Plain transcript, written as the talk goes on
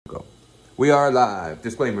We are live.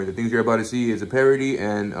 Disclaimer, the things you're about to see is a parody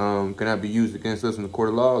and cannot be used against us in the court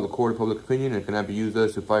of law or the court of public opinion, and cannot be used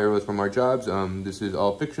to fire us from our jobs. This is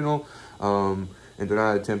all fictional, and do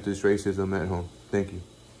not attempt this racism at home. Thank you.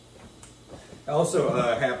 Also,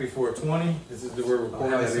 happy 420. This is we're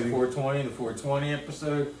recording this at 420, the 420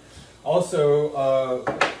 episode. Also,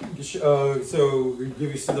 so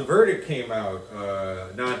the verdict came out.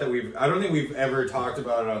 Not that I don't think we've ever talked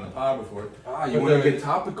about it on the pod before. You want to get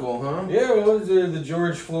topical, huh? Yeah, well, it was the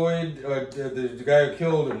George Floyd, the guy who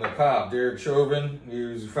killed him, the cop, Derek Chauvin. He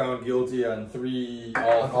was found guilty on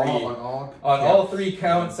all three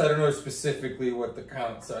counts. I don't know specifically what the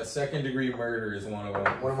counts are. Second-degree murder is one of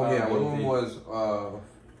them. One of them was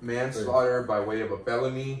manslaughter by way of a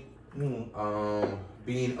felony.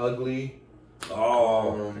 Being ugly.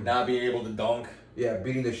 Not being able to dunk. Yeah,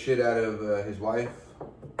 beating the shit out of his wife.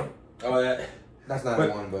 Oh, that's not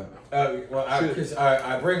one, but.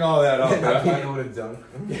 I bring all that up. Not being able to dunk.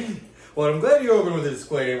 Well, I'm glad you opened with a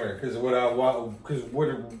disclaimer, because what I wanted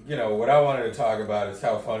to talk about is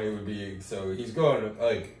how funny it would be. So he's going to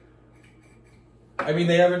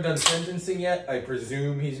they haven't done sentencing yet. I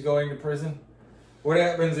presume he's going to prison. What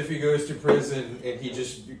happens if he goes to prison and he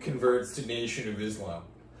just converts to Nation of Islam?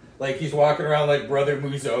 Like, he's walking around like Brother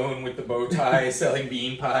Mouzone with the bow tie, selling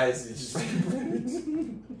bean pies. It's just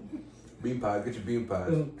bean pies, get your bean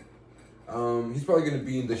pies. He's probably going to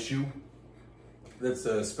be in the SHU. That's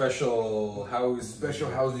a special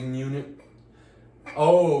housing unit.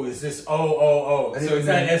 Oh, is this? Oh. So it's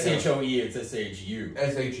not SHOE, it's SHU.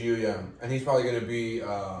 SHU, yeah. And he's probably going to be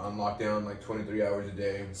on lockdown like 23 hours a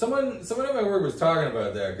day. Someone at my work was talking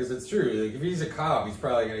about that, because it's true. Like, if he's a cop, he's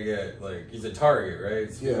probably going to get, he's a target,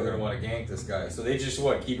 right? So people are going to want to gank this guy. So they just,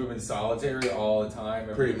 keep him in solitary all the time?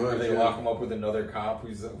 Pretty much, they lock him up with another cop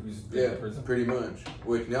who's in prison? Pretty much.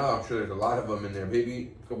 Which now I'm sure there's a lot of them in there,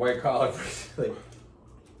 baby. The white collar prison.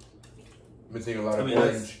 Been seeing a lot of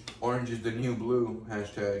orange. Orange is the new blue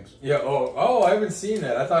hashtags. Yeah. Oh! I haven't seen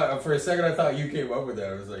that. I thought for a second you came up with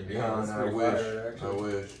that. I was like, damn, I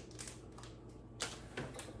wish.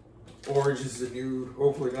 Orange is the new.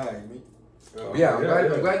 Hopefully not. I'm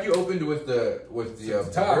glad you opened with the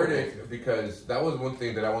verdict, because that was one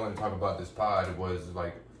thing that I wanted to talk about this pod was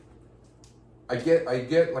I get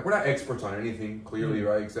we're not experts on anything clearly,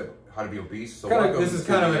 right? Except how to be obese. So this is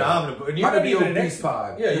kind of an omnibus. How to be obese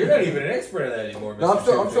pod. Yeah, you're not even an expert at that anymore. No,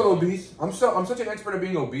 I'm still obese. I'm such an expert at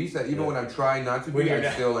being obese that even when I'm trying not to be,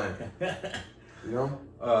 I still am. You know?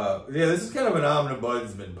 This is kind of an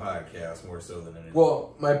omnibudsman podcast more so than anything.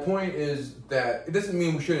 Well, my point is that it doesn't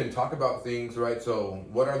mean we shouldn't talk about things, right? So,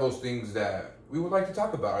 what are those things that we would like to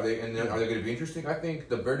talk about? Are they going to be interesting? I think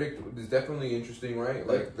the verdict is definitely interesting, right?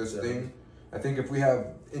 Like this thing. I think if we have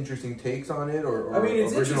interesting takes on it or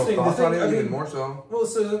it's original thoughts on it, even more so. Well,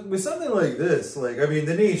 so with something like this,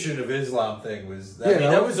 the Nation of Islam thing was,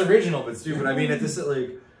 that was original but stupid. This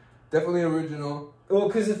definitely original. Well,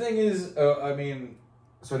 because the thing is, so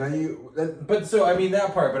now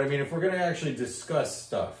that part. But if we're gonna actually discuss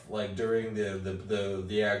stuff during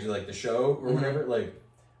the actually the show or whatever,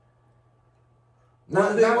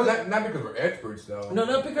 Not because we're experts, though. No,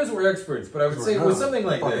 not because we're experts, but I would say with something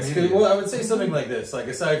like this. I would say something like this.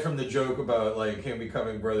 Aside from the joke about him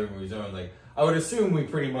becoming Brother Mouzone, I would assume we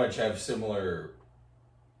pretty much have similar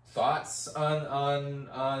thoughts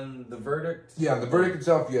on the verdict. Yeah, the verdict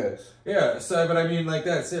itself, yes. Yeah. So, but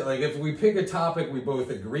that's it. If we pick a topic we both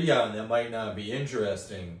agree on, that might not be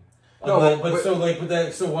interesting. So one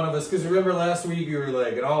of us, because remember last week you were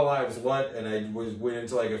in All Lives What, and I went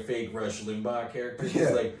into a fake Rush Limbaugh character.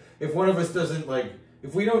 Yeah. If one of us doesn't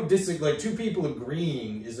if we don't disagree, two people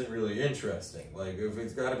agreeing isn't really interesting. If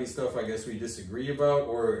it's got to be stuff I guess we disagree about,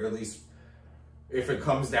 or at least if it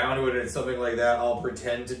comes down to it and it's something like that, I'll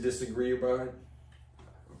pretend to disagree about it.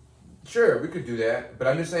 Sure, we could do that, but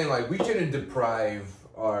I'm just saying we shouldn't deprive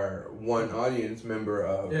our one audience member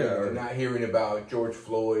of not hearing about George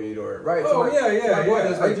Floyd or right.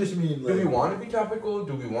 I just mean do we want to be topical?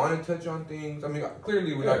 Do we want to touch on things?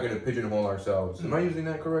 Clearly we're not going to pigeonhole ourselves. Am I using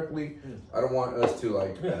that correctly? I don't want us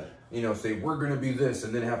to say we're going to be this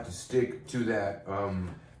and then have to stick to that.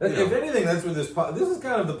 If anything, that's what this is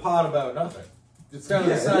kind of the pod about nothing. It's kind of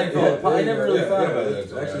the Seinfeld pod. I never really thought about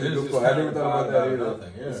that. Actually, I never thought about that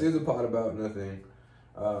either. This is a pod about nothing.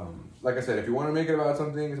 Like I said, if you want to make it about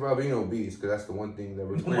something, it's about being obese, because that's the one thing that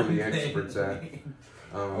we're clearly experts at.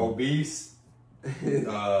 Obese. You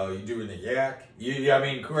doing the yak.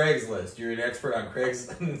 Craigslist. You're an expert on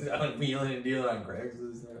Craigslist, on wheeling and dealing on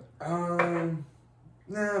Craigslist.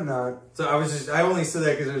 Nah, I'm not. So I only said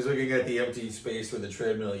that because I was looking at the empty space where the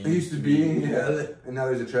treadmill used to be. Yeah. And now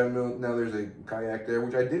there's a treadmill. Now there's a kayak there,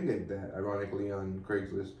 which I did get that, ironically, on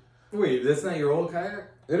Craigslist. Wait, that's not your old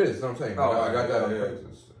kayak? It is, that's what I'm saying. Oh, I got that on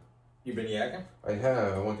Craigslist. You been yakking? I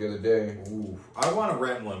have. I went the other day. Ooh, I want to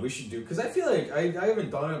rent one. We should do, because I feel like I haven't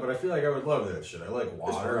done it, but I feel like I would love that shit. I like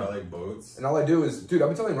water. I like boats. And all I do is, dude, I've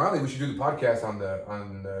been telling Riley we should do the podcast on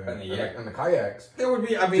the kayaks. There would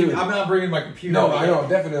be. I mean, dude, I'm not bringing my computer. No, I know,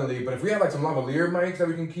 definitely. But if we have like some lavalier mics that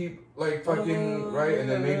we can keep like fucking right, and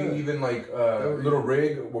then maybe even like a little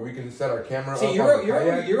rig where we can set our camera. See, up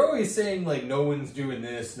you're always saying like no one's doing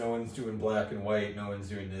this, no one's doing black and white, no one's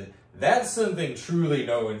doing this. That's something truly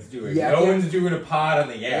no one's doing. Yeah, no one's doing a pod on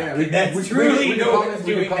the yak. Yeah, that's truly no one's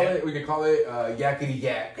doing that. We could call it yakety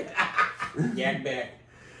yak. Yak back.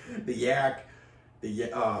 The yak.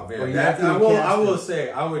 Oh man, I will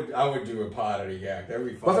say I would do a pod on a yak. That'd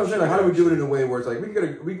be fun. That's what I'm saying. Like, how do we do it in a way where it's like we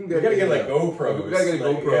gotta get like GoPros. We gotta get a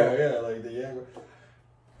GoPro. Yeah, like the yak.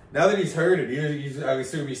 Now that he's heard it, I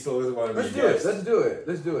assume he still doesn't want to be Let's do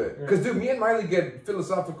it. Because, dude, me and Miley get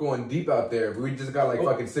philosophical and deep out there. We just got, like,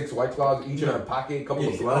 fucking 6 White Claws each in our pocket, a couple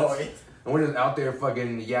of blunts. And we're just out there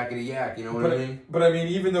fucking yakety yak, you know what I mean? But, I mean,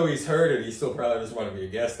 even though he's heard it, he still probably doesn't want to be a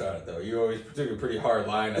guest on it, though. You always took a pretty hard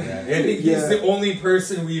line on that. I think he's the only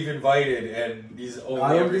person we've invited, and he's only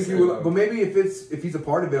I don't think he would, but maybe if he's a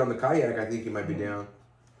part of it on the kayak, I think he might be down.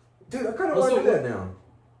 Dude, I kind of want to do that now.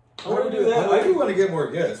 I want to do that. I do want to get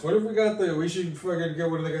more guests. What if we got we should fucking get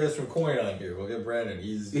one of the guys from Coin on here. We'll get Brandon.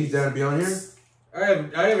 He's down to be on here?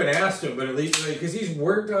 I haven't asked him, but at least because he's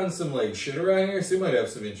worked on some like shit around here, so he might have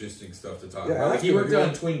some interesting stuff to talk about. Like he worked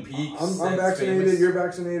on Twin Peaks. I'm vaccinated. Famous. You're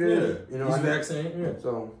vaccinated. Yeah, he's vaccinated. Yeah.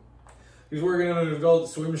 So he's working on an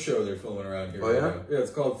Adult Swim show they're filming around here. Oh yeah. Yeah,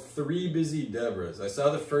 it's called 3 Busy Debras. I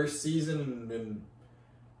saw the first season, and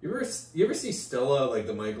you ever see Stella, like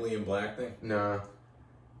the Mike Lee and Black thing? Nah.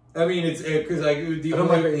 I mean, it's because I don't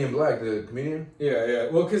like Ian Black, the comedian. Yeah.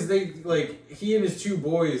 Well, because he and his 2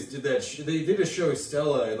 boys did that. They did a show,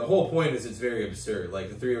 Stella, and the whole point is it's very absurd. Like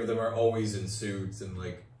the 3 of them are always in suits, and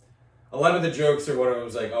like a lot of the jokes are one of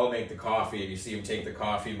them's like, "I'll make the coffee," and you see him take the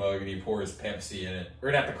coffee mug and he pours Pepsi in it,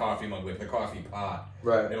 or not the coffee mug, like the coffee pot,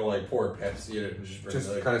 right? And he'll like pour Pepsi in it and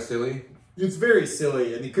just kind of silly. It's very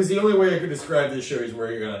silly, and because the only way I could describe this show he's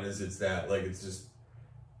working on is it's just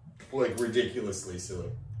like ridiculously silly.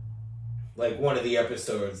 Like one of the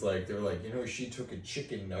episodes, like they're like, she took a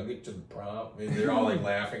chicken nugget to the prom, and they're all like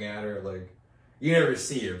laughing at her. Like you never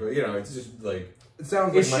see her, but it's just like it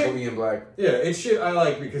sounds like Michael Ian Black. Yeah, it's shit I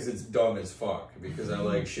like because it's dumb as fuck. Because I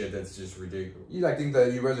like shit that's just ridiculous. You like things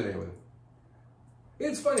that you resonate with.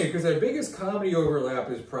 It's funny because our biggest comedy overlap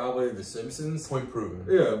is probably The Simpsons. Point proven.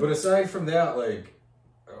 Yeah, but aside from that, like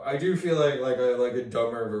I do feel like I like a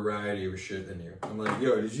dumber variety of shit than you. I'm like,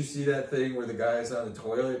 yo, did you see that thing where the guy's on the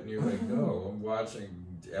toilet? And you're like, no, I'm watching.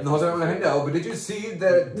 No, but did you see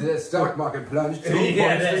the stock market plunged 2 points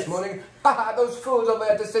this morning? Haha, those fools over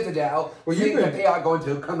at the Citadel think that they are going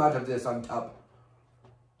to come out of this on top.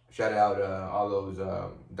 Shout out all those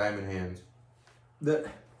diamond hands.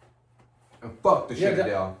 And fuck the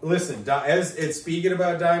Citadel. Listen, as it's speaking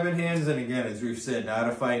about diamond hands, and again, as we've said, not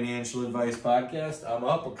a financial advice podcast. I'm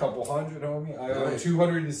up a couple hundred, homie. I own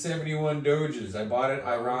 271 Doges. I bought it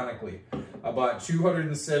ironically. I bought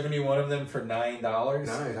 271 of them for $9. Nice.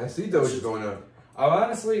 I see Doges going up.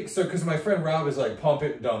 Honestly, because my friend Rob is like, pump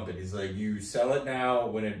it, dump it. He's like, you sell it now,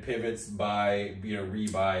 when it pivots, buy,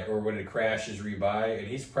 rebuy, or when it crashes, rebuy. And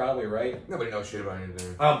he's probably right. Nobody knows shit about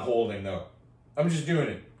anything. I'm holding though. I'm just doing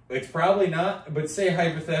it. It's probably not, but say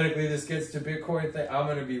hypothetically this gets to Bitcoin thing, I'm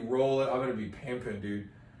gonna be rolling. I'm gonna be pimping, dude.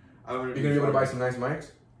 You're gonna be able to buy some nice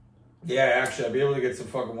mics. Yeah, actually, I'll be able to get some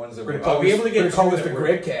fucking ones that I'll be able to get. Call this the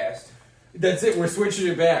Grid Cast. That's it. We're switching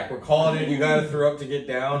it back. We're calling it. You gotta throw up to get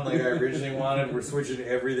down, like I originally wanted. We're switching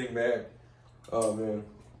everything back. Oh man.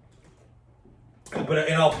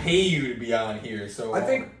 And I'll pay you to be on here. So I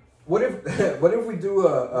think. What if we do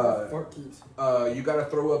you gotta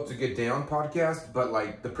throw up to get down podcast, but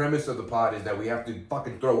like the premise of the pod is that we have to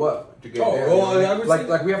fucking throw up to get down. Well,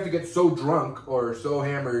 like we have to get so drunk or so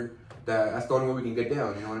hammered that that's the only way we can get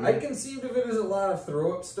down. You know what I mean? I conceived of it as a lot of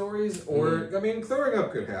throw up stories, or I mean, throwing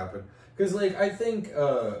up could happen because like I think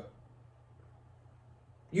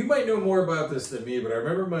you might know more about this than me, but I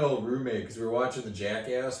remember my old roommate because we were watching the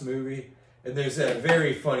Jackass movie. And there's that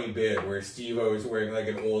very funny bit where Steve-O is wearing like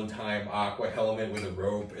an old-time aqua helmet with a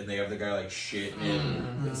rope, and they have the guy like shitting in,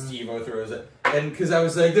 and Steve-O throws it. And because I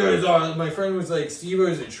was like, my friend was like, Steve-O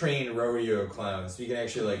is a trained rodeo clown, so he can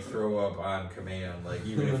actually like throw up on command, like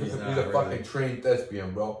even if he's not. He's a fucking trained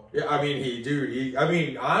thespian, bro. Yeah, I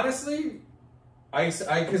mean, honestly,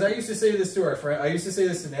 Because I used to say this to our friend. I used to say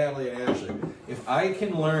this to Natalie and Ashley. If I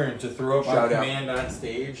can learn to throw up on command on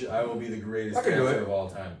stage, I will be the greatest dancer of all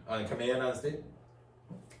time. On command on stage.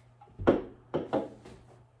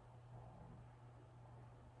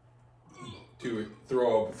 Do it.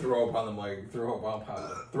 Throw up on the mic. Throw up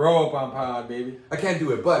on pod, baby. I can't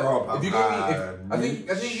do it, but if you give me,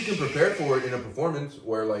 I think you can prepare for it in a performance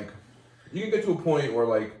where like you can get to a point where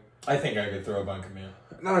like I think I could throw up on command.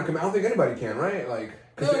 Not on command. I don't think anybody can, right? Like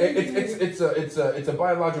it's a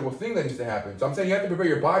biological thing that needs to happen. So I'm saying you have to prepare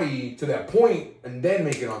your body to that point and then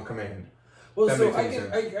make it on command. Well, so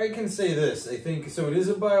I can say this. I think so. It is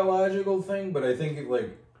a biological thing, but I think it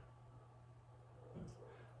like.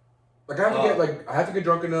 Like I have to get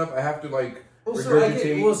drunk enough. I have to like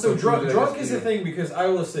drunk is the thing because I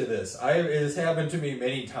will say this. It has happened to me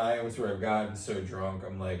many times where I've gotten so drunk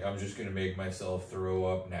I'm like I'm just gonna make myself throw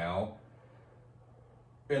up now.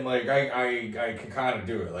 And like I can kind of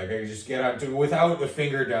do it. Like I just get on to without the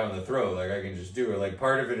finger down the throat. Like I can just do it. Like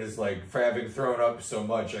part of it is like for having thrown up so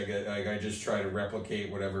much, I just try to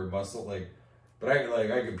replicate whatever muscle like. But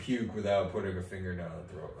I can puke without putting a finger down the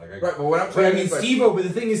throat. Like right, but what I'm saying is Steve-O, but the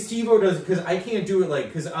thing is Steve-O does, because I can't do it like,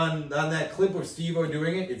 because on that clip of Steve-O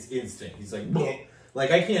doing it, it's instant. He's like, bleh. Like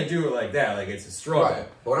I can't do it like that. Like it's a struggle. Right.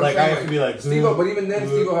 But what I'm saying, I have to be like Steve-O, but even then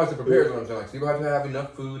Steve-O has to prepare. Is what I'm saying. Like Steve-O has to have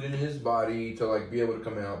enough food in his body to like be able to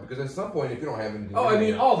come out. Because at some point, if you don't have anything,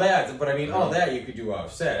 all that you could do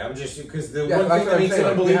offset. I'm just because the one thing that makes it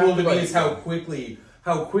unbelievable to me is how quickly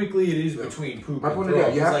it is between poop and throw.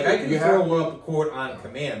 I can throw up quote on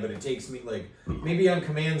command, but it takes me like maybe on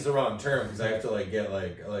command's the wrong term because I have to like get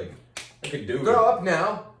like I could do it. Throw up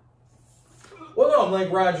now. Well, no, I'm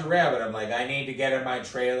like Roger Rabbit. I'm like I need to get in my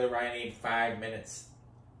trailer. I need 5 minutes.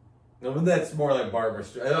 No, but that's more like Barbara.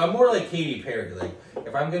 I'm more like Katy Perry. Like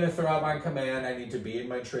if I'm gonna throw up on command, I need to be in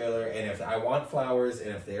my trailer, and if I want flowers, and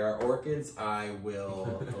if they are orchids, I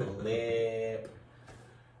will flip.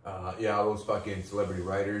 Yeah, all those fucking celebrity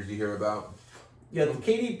writers you hear about. Yeah,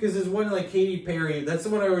 because there's one like Katy Perry. That's the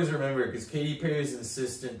one I always remember because Katy Perry's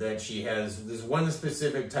insistent that she has this one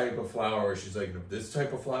specific type of flower. She's like, if this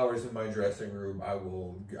type of flower is in my dressing room, I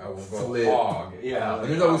will go hog. Yeah, and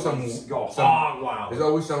there's always there's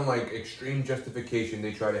always some like extreme justification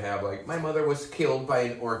they try to have. Like, my mother was killed by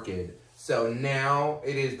an orchid, so now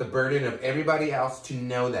it is the burden of everybody else to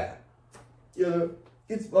know that. Yeah,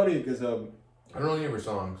 it's funny because I don't know any of her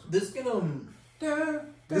songs. This can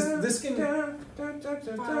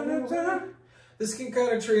kind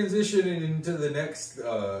of transition into the next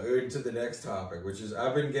topic, which is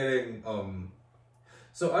I've been getting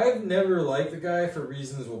so I've never liked the guy for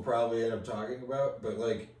reasons we'll probably end up talking about, but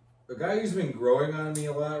like a guy who's been growing on me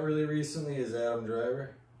a lot really recently is Adam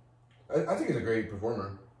Driver. I think he's a great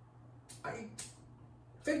performer.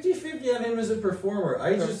 50-50 on him as a performer.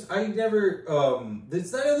 I never,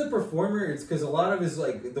 it's not as a performer, it's because a lot of his,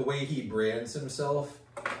 like, the way he brands himself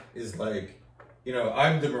is like, you know,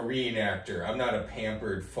 I'm the Marine actor. I'm not a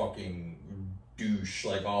pampered fucking douche,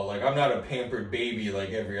 I'm not a pampered baby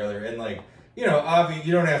like every other, and like, you know, obviously,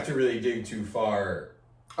 you don't have to really dig too far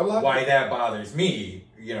why that bothers me,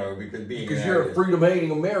 you know, because you're a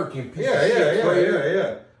freedom-hating American piece of shit.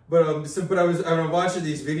 Yeah. But I'm watching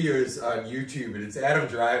these videos on YouTube, and it's Adam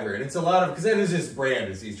Driver, and it's a lot of, because that is his brand,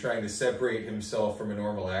 is he's trying to separate himself from a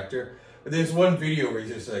normal actor. But there's one video where he's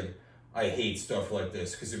just like, I hate stuff like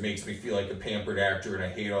this because it makes me feel like a pampered actor, and I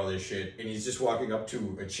hate all this shit. And he's just walking up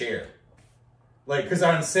to a chair. Like, because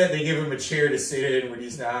on set, they give him a chair to sit in when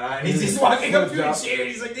he's not on. And he's just walking up to a chair, and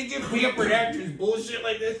he's like, they give pampered actors bullshit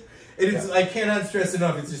like this. And it's, I cannot stress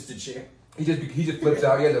enough, it's just a chair. He just flips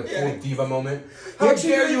out. He has a full diva moment. How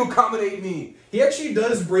dare you accommodate me? He actually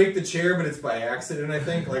does break the chair, but it's by accident, I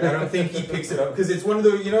think. Like, I don't think he picks it up. Because it's one of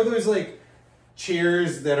those, you know, there's like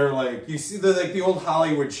chairs that are like, you see the old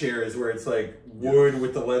Hollywood chairs where it's like wood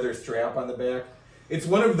with the leather strap on the back. It's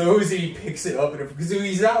one of those, and he picks it up, because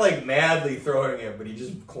he's not like madly throwing it, but he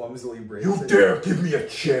just clumsily breaks it. You dare give me a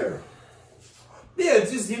chair? Yeah,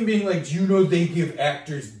 it's just him being like, do you know they give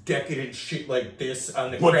actors decadent shit like this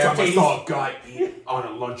on the One time I saw a guy eat on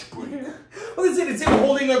a lunch break. Well, that's it. It's him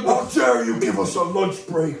holding up. How dare you give us a lunch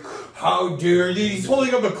break? How dare you? He's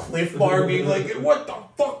holding up a Cliff Bar, being like, what the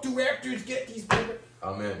fuck do actors get these people?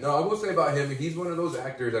 Oh man, no, I will say about him, he's one of those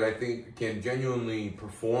actors that I think can genuinely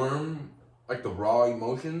perform like the raw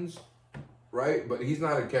emotions, right? But he's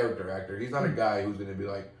not a character actor. He's not a guy who's gonna be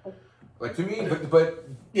like to me, but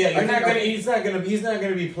yeah, he's not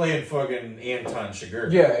gonna be playing fucking Anton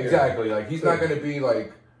Chigurh. Yeah, exactly. Like he's not gonna be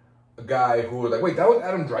like a guy who was like, wait, that was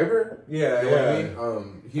Adam Driver? Yeah, you know what I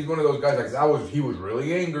mean? He's one of those guys like he was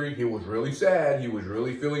really angry, he was really sad, he was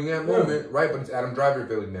really feeling that moment, right? But it's Adam Driver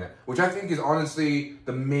feeling that, which I think is honestly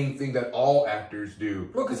the main thing that all actors do,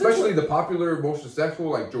 especially the popular, most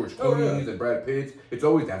successful, like George Clooney's and Brad Pitt's. It's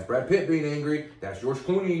always that's Brad Pitt being angry, that's George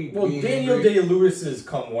Clooney. Well, being Daniel angry. Day-Lewis's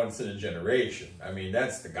come once in a generation. I mean,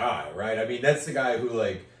 that's the guy, right? I mean, that's the guy who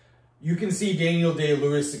like. You can see Daniel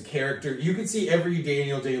Day-Lewis, a character. You can see every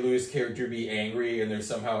Daniel Day-Lewis character be angry, and they're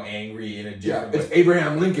somehow angry in a different way. It's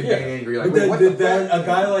Abraham Lincoln being angry. Like, but a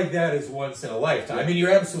guy like that is once in a lifetime. I mean, you're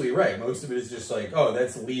absolutely right. Most of it is just like, oh,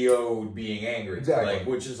 that's Leo being angry. Exactly. Like,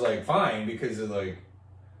 which is like fine because of like,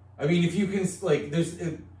 I mean, if you can like,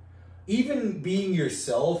 even being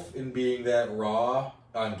yourself and being that raw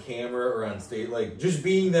on camera or on stage, like just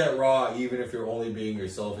being that raw, even if you're only being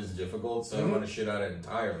yourself, is difficult. So I don't want to shit on it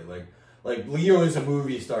entirely. Like Leo is a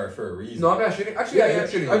movie star for a reason. No, I'm not shitting. Actually, I am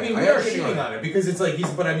shitting on it. I mean, we are shitting on it because it's like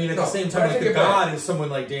but I mean, at the same time, like the god is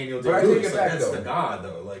someone like Daniel Day-Lewis. Like, that's the god,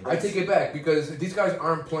 though. Like I take it back because these guys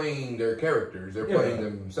aren't playing their characters; they're playing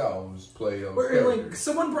themselves. Like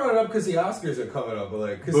someone brought it up because the Oscars are coming up, but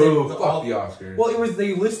like fuck the Oscars. Well,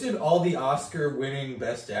 they listed all the Oscar-winning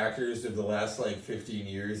best actors of the last like 15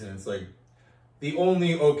 years, and it's like the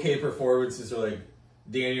only okay performances are like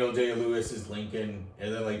Daniel Day-Lewis is Lincoln,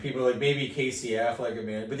 and then like people are like maybe Casey Affleck,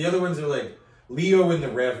 man. But the other ones are like Leo in The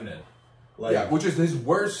Revenant. Like, which is his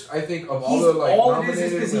worst, I think, of all the like. All it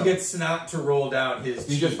is because he gets snot to roll down his.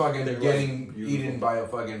 He's just fucking getting eaten by a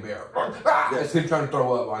fucking bear. It's him trying to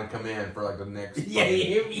throw up on command for like the next.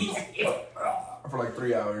 For like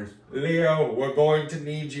 3 hours. Leo, we're going to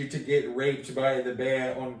need you to get raped by the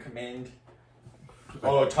bear on command.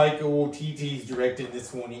 Oh, Taika Waititi's directing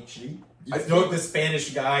this one actually. It's not the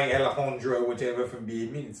Spanish guy Alejandro whatever from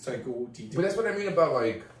Batman. It's Taika Waititi. But that's what I mean about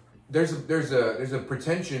like there's a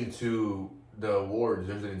pretension to the awards.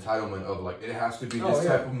 There's an entitlement of like it has to be this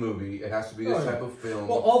type of movie. It has to be this type of film.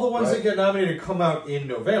 Well, all the ones that get nominated come out in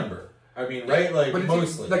November. I mean, right? Like, but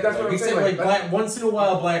mostly. Like, that's what I'm saying. Like, once in a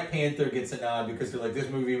while, Black Panther gets a nod because they're like, this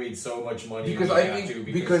movie made so much money. Because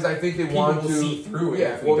I think they want to see through it.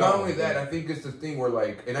 Yeah, well, not only that, I think it's the thing where,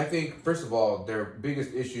 like, and I think, first of all, their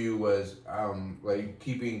biggest issue was, like,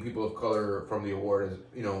 keeping people of color from the award, as,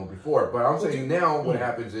 you know, before. But I'm saying now what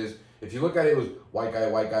happens is, if you look at it, it was white guy,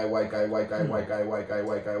 white guy, white guy, white guy, white guy, white guy,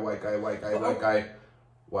 white guy, white guy, white guy, white guy,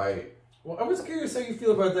 white. Well, I was curious how you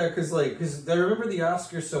feel about that because I remember the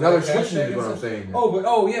Oscars so. Now they're switching is what I'm saying.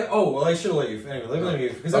 Well, I should have let you. Anyway, let me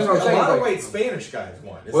because a lot of white Spanish guys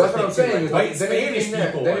won. Well, that's what I'm saying. Like, white Spanish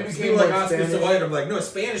people. Then it became like Oscars so white. I'm like, no,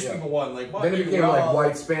 Spanish people won. Like, then it became like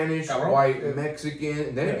white Spanish, white Mexican,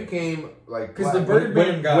 and then it became like because the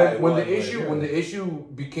Birdman guy. When the issue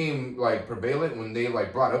became like prevalent, when they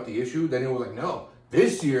like brought up the issue, then it was like no.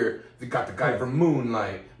 This year, they got the guy from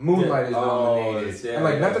Moonlight. Moonlight is nominated. And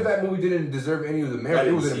like, not that movie didn't deserve any of the merit.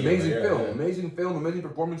 It was an amazing film. Amazing film, amazing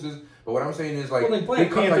performances. But what I'm saying is, like,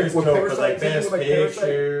 Black Panther's dope, but like Best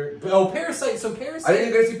Picture. Oh, Parasite. So Parasite. I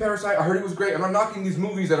didn't get to see Parasite. I heard it was great. I'm not knocking these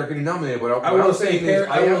movies that are getting nominated, but I will say,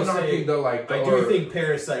 I am knocking the like. I do think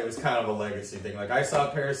Parasite was kind of a legacy thing. Like, I saw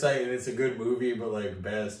Parasite and it's a good movie, but like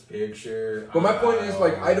Best Picture. But my point is,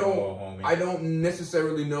 like, I don't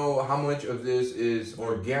necessarily know how much of this is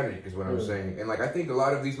organic, is what I'm saying. And like, I think a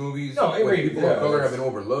lot of these movies, people of color have been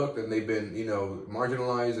overlooked and they've been, you know,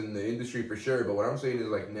 marginalized in the industry for sure. But what I'm saying is,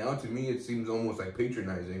 like, now to me it seems almost like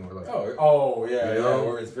patronizing or like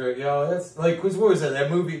or it's very that's like what was that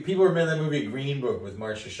movie? People remember that movie Green Book with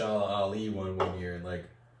Mahershala Ali one year, and like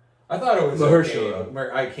I thought it was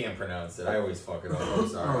Mahershala. I can't pronounce it. I always fuck it up. I'm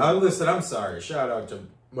sorry. I'm sorry. Shout out to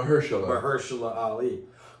Mahershala Ali.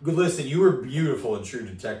 Good. Listen, you were beautiful in True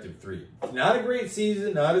Detective 3. Not a great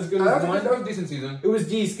season, not as good as 1. That was a decent season. It was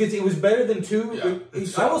decent because it was better than 2. Yeah.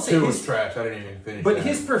 I will say 2 was trash. I didn't even finish. But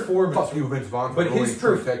his performance. Fuck you, Vince Vaughn. But his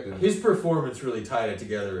performance really tied it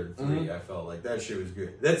together in 3. Mm-hmm. I felt like that shit was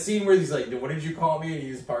good. That scene where he's like, "What did you call me?" and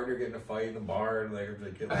his partner getting a fight in the bar and like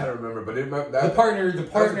I don't remember, but the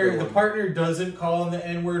partner doesn't call him the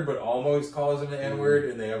N-word, but almost calls him the N-word,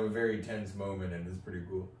 and they have a very tense moment, and it's pretty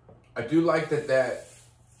cool. I do like that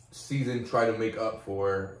season try to make up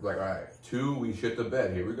for, like, all right, 2, we shit the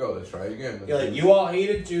bed. Here we go. Let's try again. Like, you all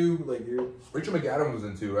hated 2. Like, Rachel McAdams was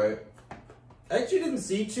in 2, right? I actually didn't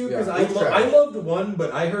see 2 because I loved 1,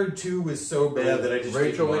 but I heard 2 was so bad that I just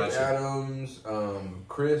Rachel didn't watch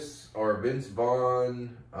McAdams, Vince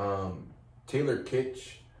Vaughn, Taylor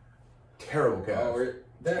Kitsch. Terrible cast.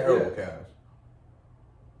 Terrible cast.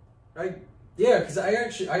 because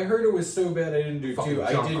I heard it was so bad I didn't do 2.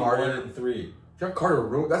 I did Carter. 1 and 3. John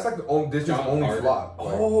Carter, that's like the Disney's only flop.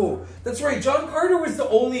 Oh, that's right. John Carter was the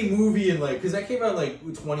only movie in like, because that came out like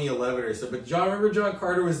 2011 or so. But remember John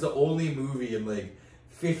Carter was the only movie in like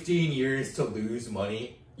 15 years to lose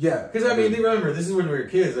money. Yeah. Because I mean, remember, this is when we were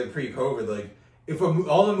kids, like pre-COVID. Like, if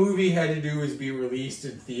all the movie had to do was be released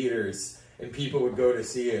in theaters and people would go to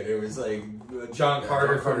see it, it was like John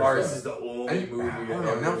Carter from Mars is the only movie. I don't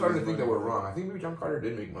know. Now I'm starting to think that we're wrong. I think maybe John Carter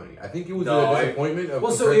did make money. I think it was a disappointment. I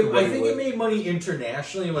think it made money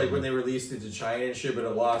internationally, like when they released it to China and shit, but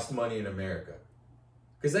it lost money in America.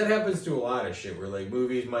 Because that happens to a lot of shit, where like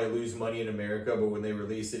movies might lose money in America, but when they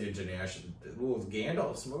release it internationally,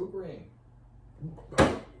 Gandalf's smoke ring.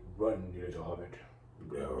 Run, you little hobbit.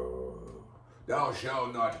 No. Thou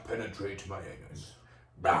shalt not penetrate my anus.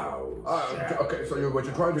 Okay, so what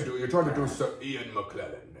you're trying to do Sir Ian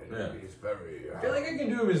McKellen. And he's very... I feel like I can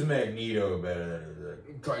do him as Magneto better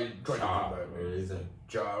than... Try to do that.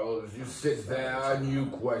 Charles, you sit there and you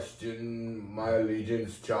question my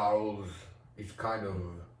allegiance, Charles. He's kind of...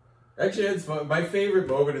 Actually, it's fun. My favorite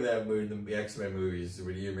moment in that movie, the X-Men movies, is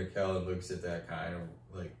when Ian McKellen looks at that kind of,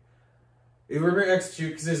 like... You remember X2?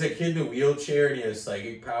 Because there's a kid in a wheelchair and he has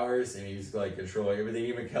psychic powers and he's like controlling everything.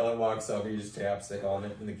 Ian McKellen walks up, he just taps the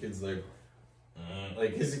helmet and the kid's like...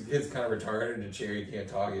 Like, his kid's kind of retarded in a chair, he can't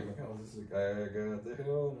talk. Ian McKellen's just like, I got the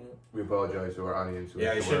helmet. We apologize to our audience.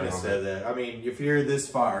 Yeah, I shouldn't have said that. I mean, if you're this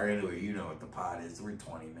far into it, you know what the pod is. We're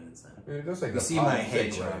 20 minutes in. Yeah, that's like you see my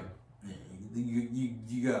hedgehog.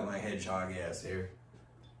 You got my hedgehog ass here.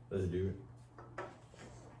 Let's do it.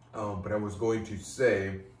 But I was going to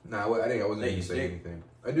say... I think I wasn't going to say anything.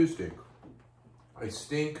 I do stink. I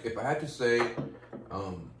stink, if I had to say,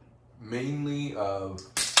 mainly of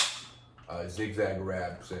zigzag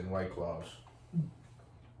wraps and White Claws.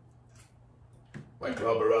 White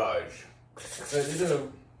Claw Barrage. So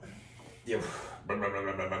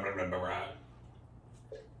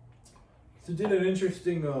did an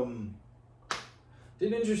interesting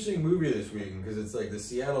movie this weekend because it's like the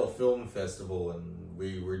Seattle Film Festival and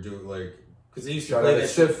we were doing like because they used to play that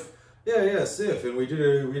SIF. Yeah, SIF, and we did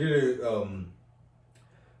a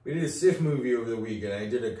SIF movie over the weekend. I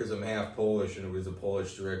did it because I'm half Polish and it was a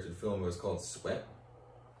Polish directed film. It was called Sweat.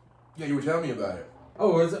 Yeah, you were telling me about it.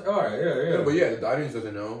 Oh, was it? All right, yeah. But yeah, the audience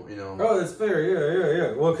doesn't know, you know. Oh, that's fair.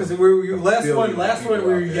 Yeah. Well, because last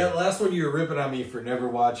one you were ripping on me for never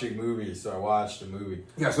watching movies, so I watched a movie.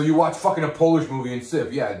 Yeah, so you watched fucking a Polish movie in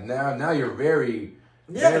SIF. Yeah, now you're very.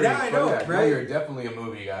 Yeah, now I know, right? Now you're definitely a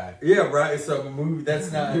movie guy. Yeah, right. So a movie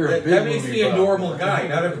that's not that makes me a normal guy,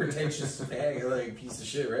 not a pretentious like piece of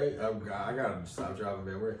shit, right? I gotta stop dropping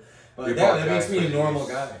bad words. But that makes me a normal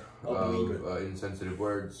guy. Insensitive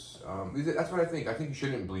words. That's what I think. I think you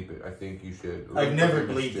shouldn't bleep it. I think you should. I've never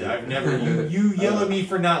bleeped it. I've never. You yell at me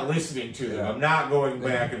for not listening to them. I'm not going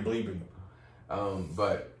back and bleeping them.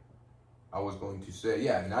 But I was going to say,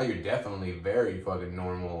 yeah. Now you're definitely very fucking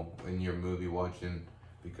normal in your movie watching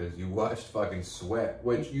because you watched fucking Sweat,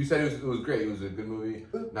 which you said it was great. It was a good movie.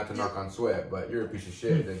 Not to knock on Sweat, but you're a piece of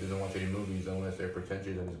shit that doesn't watch any movies unless they're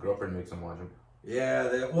pretentious and his girlfriend makes him watch them.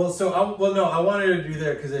 Yeah, I wanted to do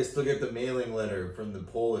that because I still get the mailing letter from the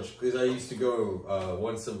Polish, because I used to go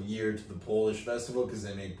once a year to the Polish festival because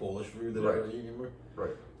they make Polish food that I don't eat anymore.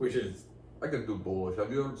 Right. Which is... I can do Polish.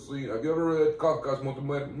 Have you ever read Kafka's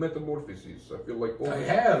Metamorphoses? I feel like Polish. I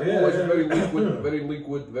have, yeah. Polish is very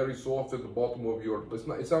liquid, very soft at the bottom of your...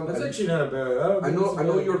 It sounds... That's actually not bad. I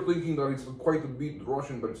know you're thinking that it's quite a bit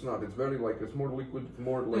Russian, but it's not. It's very it's more liquid, it's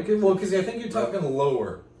more like... Okay, well, because I think you're talking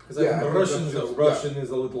lower. Because I think the Russian is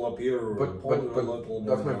a little up here, or Polish a little more.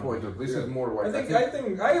 That's my point. This is more like...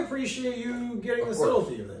 I appreciate you getting the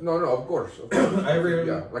subtlety of that. No, of course.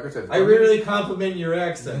 Like I said... I rarely compliment your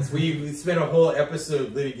accents. We spent a whole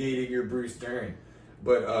episode litigating your Bruce Dern.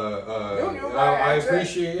 But I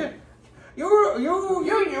appreciate it. You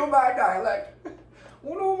knew my dialect. You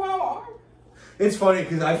know my... It's funny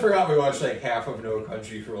because I forgot we watched like half of No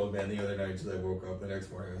Country for Old Men the other night until I woke up the next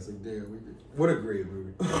morning. I was like, damn, what a great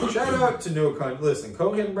movie. Shout out to No Country. Listen,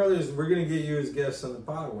 Cohen Brothers, we're going to get you as guests on the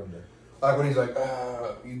pod one day. Like when he's like,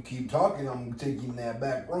 you keep talking, I'm going to take you in that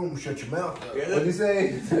back room, shut your mouth up. What did he say?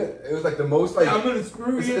 It was like the most like... I'm going to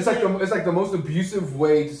screw you. It's like the most abusive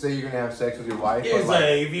way to say you're going to have sex with your wife. Yeah, it's like,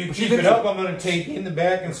 if you keep it up, I'm going to take you in the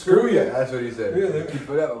back and screw you. That's what he said. Really? Keep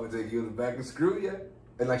it up, I'm going to take you in the back and screw you.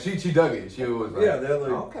 And like she dug it. She was like, they're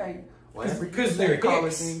like, okay, because they're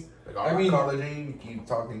hicks. Carlagine, keep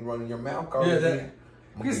talking, running your mouth, Carlagine.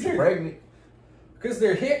 Because they're pregnant. Because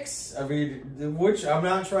they're hicks. I mean, which I'm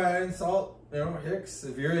not trying to insult. You know, hicks.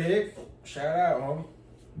 If you're a hick, shout out, homie.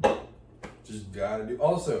 Just gotta do.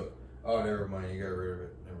 Also, oh, never mind. You got rid of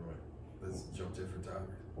it. Never mind. Let's jump to different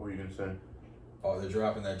topic. What were you gonna say? oh, they're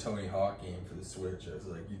dropping that Tony Hawk game for the Switch. I was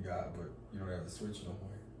like, you got, but you don't have the Switch no more.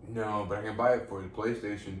 No, but I can buy it for the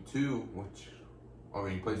PlayStation 2, which, I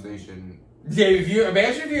mean, PlayStation... Yeah, if you had,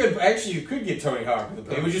 actually, you could get Tony Hawk for the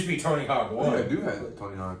Play. It would just be Tony Hawk 1. Yeah, I do have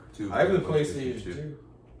Tony Hawk 2. I have the PlayStation 2.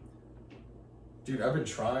 Dude, I've been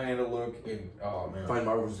trying to look in. Oh man, find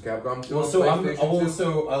Marvel vs. Capcom 2. Well,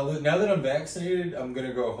 so now that I'm vaccinated, I'm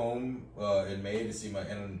gonna go home in May to see my.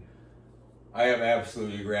 And I am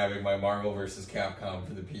absolutely grabbing my Marvel vs. Capcom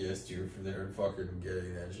for the PS2 for there and fucking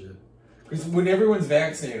getting that shit. Because when everyone's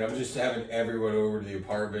vaccinated, I'm just having everyone over to the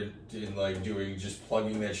apartment and like just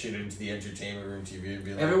plugging that shit into the entertainment room TV and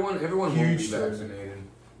be like, everyone will be vaccinated.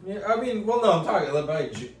 Yeah, I mean, well, no, I'm talking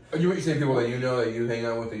about. You say people that you know, that you hang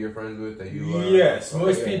out with, that you're friends with, that you. Yes,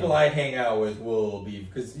 most people I hang out with will be,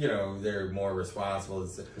 because they're more responsible.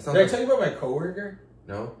 Did I tell you about my coworker?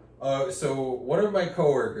 No. So one of my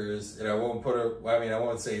coworkers, and I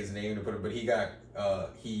won't say his name to put it, but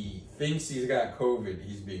he thinks he's got COVID.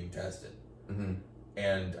 He's being tested,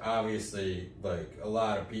 and obviously, like a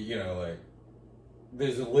lot of people, like.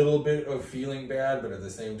 There's a little bit of feeling bad, but at the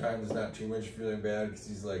same time, there's not too much feeling bad because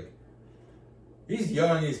he's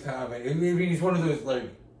young, he's confident. I mean, he's one of those,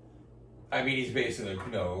 he's basically like,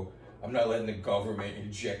 no, I'm not letting the government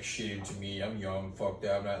inject shit into me. I'm young, fuck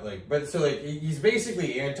that. I'm not he's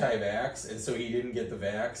basically anti-vax, and so he didn't get the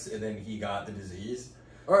vax, and then he got the disease.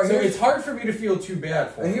 All right, so it's hard for me to feel too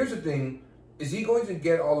bad for him. And here's the thing. Is he going to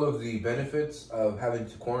get all of the benefits of having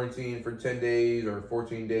to quarantine for 10 days or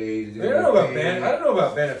 14 days? I don't know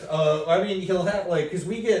about benefits. I mean, he'll have, because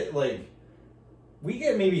we get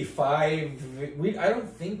maybe 5... I don't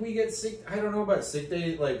think we get sick... I don't know about sick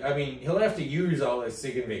days. He'll have to use all his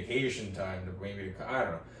sick and vacation time to maybe... I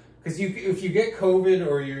don't know. Because if you get COVID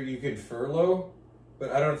or you get furlough,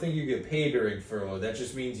 but I don't think you get paid during furlough. That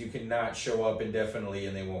just means you cannot show up indefinitely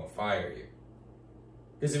and they won't fire you.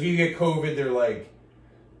 Because if you get COVID, they're like,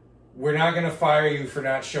 we're not going to fire you for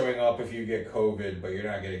not showing up if you get COVID, but you're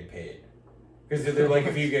not getting paid. Because they're like,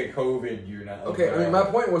 if you get COVID, you're not... Okay, I mean, my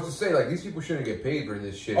point was to say, these people shouldn't get paid for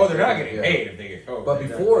this shit. Oh, they're not getting paid if they get COVID. But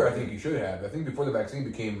before, I think you should have. I think before the vaccine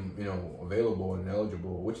became, available and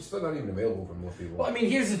eligible, which is still not even available for most people. Well, I mean,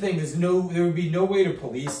 here's the thing. There would be no way to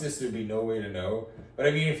police this. There'd be no way to know. But,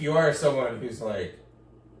 I mean, if you are someone who's like,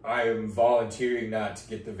 I am volunteering not to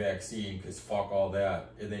get the vaccine because fuck all that,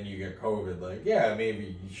 and then you get COVID,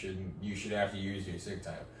 maybe you should have to use your sick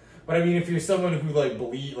time. But I mean, if you're someone who I don't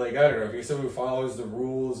know, if you're someone who follows the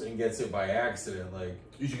rules and gets it by accident,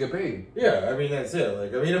 you should get paid. Yeah, I mean, that's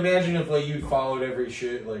it. Imagine if you'd followed every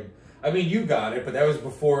shit, you got it, but that was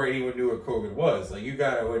before anyone knew what COVID was. You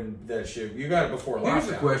got it when that shit, you got it before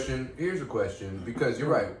lockdown. Here's a question, because you're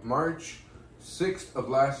right, March 6th of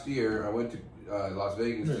last year, I went to Las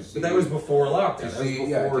Vegas to see. But that was before lockdown.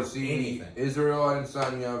 To see Israel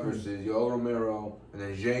Adesanya versus Yoel Romero, and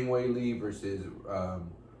then Zhang Weili versus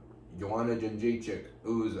Joanna Jędrzejczyk,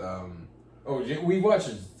 who's we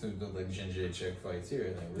watched the Jędrzejczyk fights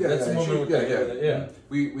here. That's the moment with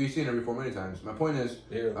We've seen it before many times. My point is,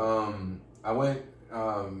 I went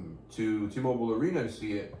to T-Mobile Arena to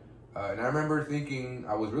see it, and I remember thinking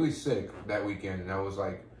I was really sick that weekend, and I was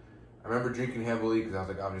like, I remember drinking heavily because I was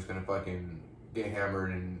like, I'm just gonna fucking get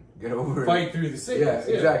hammered and get over it. Fight through the sickness.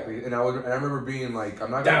 Yeah, exactly. And I remember being like, I'm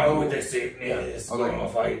not gonna down with the sickness. I was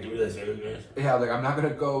like, fight through the sickness. Yeah, I'm not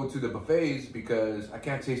gonna go to the buffets because I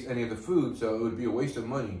can't taste any of the food, so it would be a waste of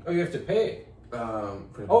money. Oh, you have to pay.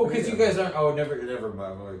 Because you guys aren't. Oh, never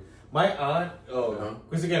mind. My aunt.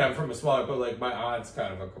 Because again, I'm from a smaller, but my aunt's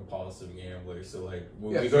kind of a compulsive gambler. So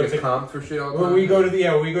we go to comp for shit all the time. When we go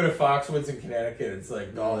to Foxwoods in Connecticut, it's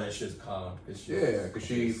all that shit's comp. Because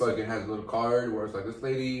she fucking has a little card where it's this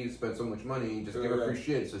lady spent so much money, just give her free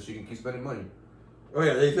shit so she can keep spending money. Oh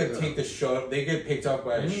yeah, they take the shuttle. They get picked up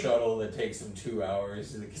by a shuttle that takes them 2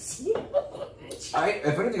 hours to the casino.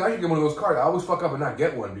 If anything, I should get one of those cards. I always fuck up and not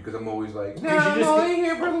get one because I'm always like, no, I'm only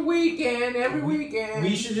here for the weekend, every weekend.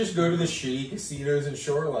 We should just go to the shitty casinos in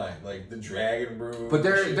Shoreline, like the Dragon Brew. But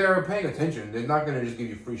they're paying attention. They're not gonna just give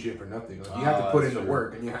you free shit for nothing. You have to put in the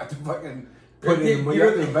work, and you have to fucking put in. You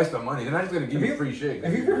have to invest the money. They're not just gonna give you free shit.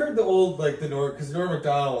 Have you ever heard the old because Norm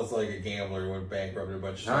Macdonald was a gambler and went bankrupt and a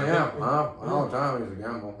bunch of shit. Oh yeah, all the time he's a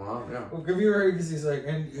gambler. Yeah. Well, have you heard? Because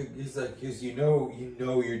because you know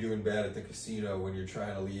you're doing bad at the casino when you're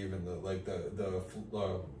trying to leave, and the what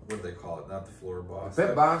do they call it? Not the floor boss. The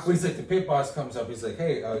pit boss. Well, he's the pit boss comes up. He's like,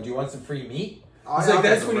 hey, do you want some free meat? He's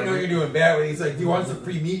that's when you know you're doing bad. When he's like, do you want some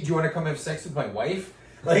free meat? Do you want to come have sex with my wife?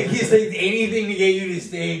 He's anything to get you to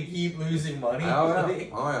stay and keep losing money. Oh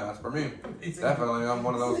yeah, that's for me. Definitely, I'm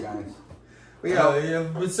one of those guys. Yeah,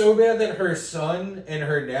 but so bad that her son and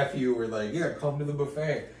her nephew were like, "Yeah, come to the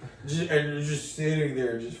buffet," and just sitting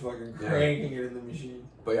there, just fucking cranking it in the machine.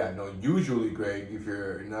 But yeah, no. Usually, Greg, if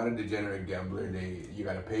you're not a degenerate gambler, you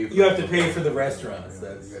gotta pay. You have to pay for the restaurants.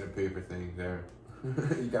 You gotta pay for things there.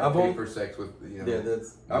 You gotta pay for sex with. Yeah,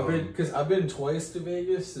 that's. I've been twice to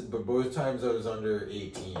Vegas, but both times I was under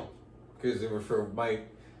 18 because they were for my.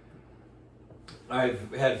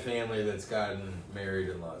 I've had family that's gotten married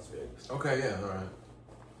in Las Vegas. Okay, yeah, all right.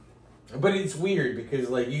 But it's weird because,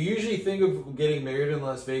 like, you usually think of getting married in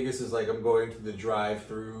Las Vegas as, like, I'm going to the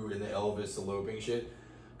drive-thru and the Elvis eloping shit.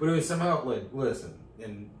 But it was somehow, like, listen,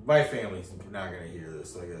 and my family's not going to hear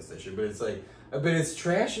this, so I guess I should. But it's like, but it's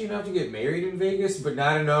trashy enough to get married in Vegas, but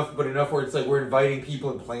not enough, but enough where it's like we're inviting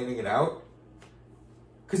people and planning it out.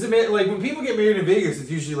 Because, like, when people get married in Vegas, it's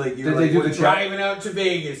usually like, we're driving out to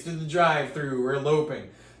Vegas to the drive-thru, we're eloping.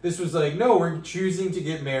 This was like, no, we're choosing to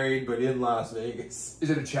get married, but in Las Vegas. Is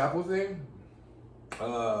it a chapel thing?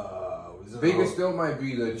 Vegas still might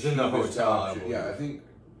be the cheapest in the hotel option. Yeah, I think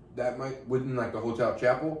that wouldn't like the hotel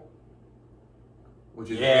chapel.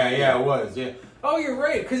 Which is it was. Yeah. Oh, you're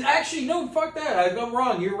right. Because actually, no, fuck that. I'm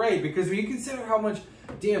wrong. You're right. Because when you consider how much.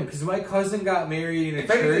 Damn, because my cousin got married in a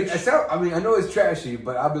church. I mean, I know it's trashy,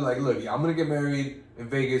 but I'll be like, look, I'm going to get married in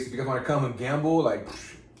Vegas. If you guys want to come and gamble, like...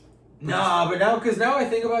 Nah, but now I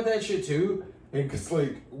think about that shit too. Because,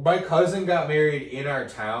 like, my cousin got married in our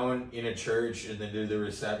town, in a church, and then did the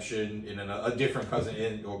reception in a different cousin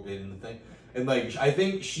in the thing. And, like, I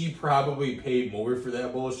think she probably paid more for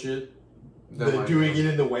that bullshit than doing it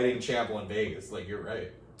in the wedding chapel in Vegas. Like, you're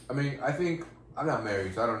right. I mean, I think... I'm not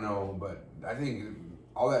married, so I don't know, but I think...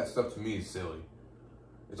 all that stuff to me is silly.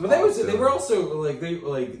 But they were also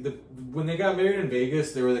when they got married in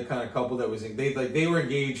Vegas, they were the kind of couple that was they were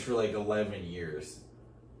engaged for like 11 years,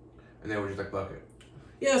 and they were just like, fuck it.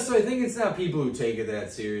 Yeah, so I think it's not people who take it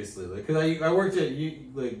that seriously. Like, cause I worked at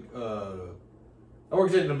I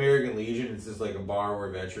worked at an American Legion. It's just like a bar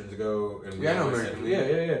where veterans go. And I know American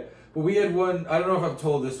Legion. Yeah. But we had one. I don't know if I've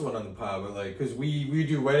told this one on the pod, but like, cause we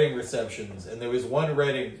do wedding receptions, and there was one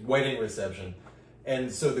wedding reception.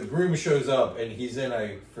 And so the groom shows up, and he's in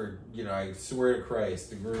I swear to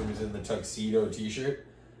Christ, the groom is in the tuxedo t-shirt,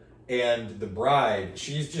 and the bride,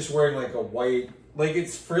 she's just wearing like a white, like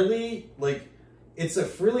it's frilly, like it's a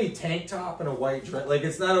frilly tank top and a white dress. Like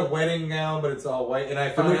it's not a wedding gown, but it's all white. And I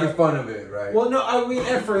found out fun of it, right? Well, no, I mean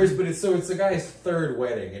at first, but it's the guy's third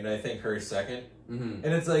wedding, and I think her second. Mm-hmm.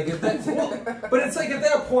 And it's like at that, but it's like at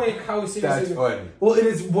that point, how seriously? That's funny. Well, it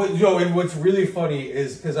is. And what's really funny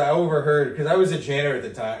is because I overheard, because I was a janitor at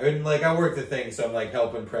the time, and like I worked the thing, so I'm like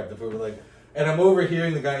helping prep the food, like, and I'm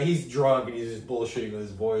overhearing the guy. He's drunk and he's just bullshitting with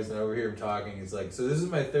his voice, and I overhear him talking. He's like, "So this is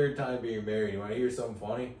my third time being married. You want to hear something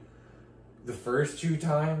funny? The first 2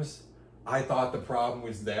 times, I thought the problem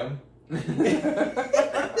was them." I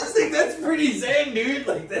was like, that's pretty zen, dude.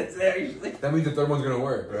 Like, that's actually... That means the third one's gonna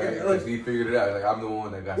work, right? Yeah, like, he figured it out. Like, I'm the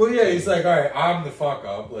one that got... Well, yeah, he's like, all right, I'm the fuck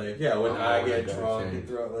up. Like, yeah, when I get drunk and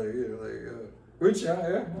throw... Which, yeah,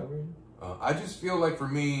 I mean... I just feel like for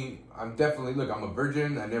me, I'm definitely... Look, I'm a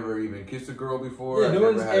virgin. I never even kissed a girl before. Yeah, no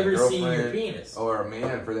one's ever seen your penis. Or a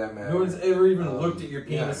man, for that matter. No one's ever even looked at your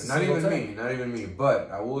penis. Yeah, not even me.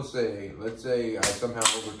 But I will say, let's say I somehow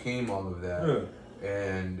overcame all of that.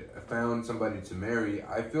 And found somebody to marry,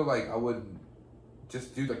 I feel like I would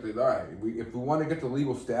just do like, all right, if we want to get the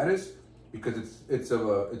legal status, because it's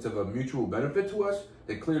of a mutual benefit to us,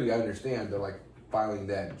 then clearly I understand they're like filing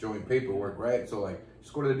that joint paperwork, right? So like,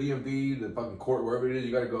 just go to the DMV, the fucking court, wherever it is,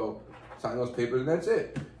 you gotta go sign those papers, and that's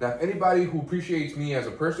it. Now, if anybody who appreciates me as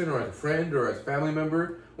a person or as a friend or as a family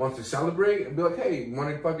member wants to celebrate and be like, hey, I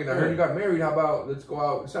heard you got married, how about let's go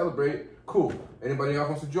out and celebrate? Cool. Anybody else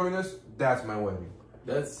wants to join us? That's my wedding.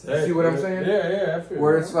 See what I'm saying? Yeah, I feel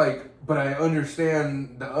where it's like, but I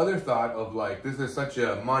understand the other thought of like, this is such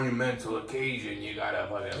a monumental occasion, you gotta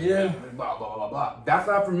fucking blah, blah, blah, blah. That's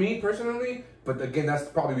not for me personally, but again, that's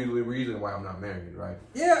probably the reason why I'm not married, right?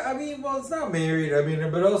 Yeah, I mean, well, it's not married. I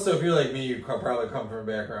mean, but also if you're like me, you probably come from a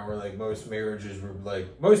background where like most marriages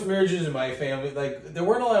in my family, like there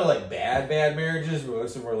weren't a lot of like bad marriages, but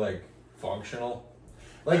most of them were like functional.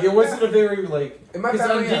 Like, it wasn't a very, like... Because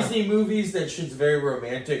on Disney movies, that shit's very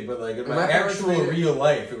romantic, but, like, in my actual real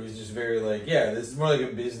life, it was just very, like, yeah, this is more like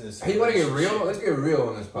a business. Hey, you want to get real? Let's get real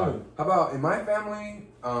on this pod. How about, in my family,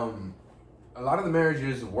 a lot of the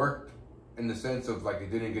marriages worked in the sense of, like, they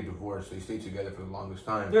didn't get divorced. They stayed together for the longest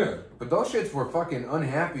time. Yeah. But those shits were fucking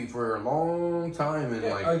unhappy for a long time and,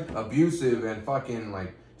 abusive and fucking,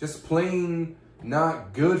 like, just plain...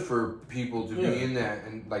 not good for people to be in that,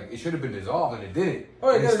 and like it should have been dissolved, and it didn't.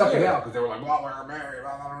 Oh, and they stuck it out because they were like, "Well, we're married,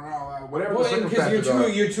 blah, blah, blah, blah," whatever. Well, the circumstances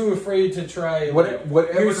because you're too afraid to try.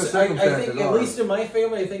 Whatever the circumstances I think, at least in my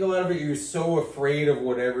family, I think a lot of it you're so afraid of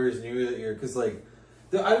whatever is new that you're because like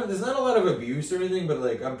there's not a lot of abuse or anything, but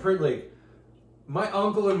like I'm pretty like. My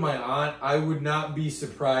uncle and my aunt, I would not be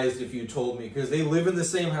surprised if you told me, because they live in the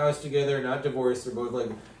same house together, not divorced, they're both like,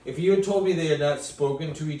 if you had told me they had not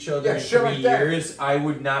spoken to each other in 3 years, I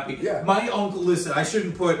would not be. Yeah. My uncle, listen, I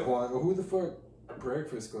shouldn't put, who the fuck,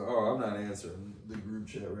 breakfast club? Oh, I'm not answering the group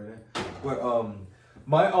chat right now. But,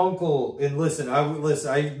 my uncle, and listen, I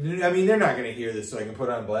mean, they're not going to hear this, so I can put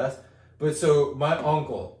it on blast. But so, my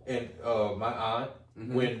uncle and my aunt,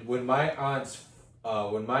 when my aunt's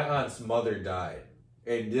mother died,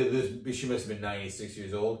 and she must have been 96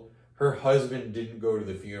 years old, her husband didn't go to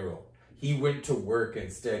the funeral. He went to work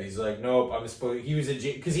instead. He's like, nope, he was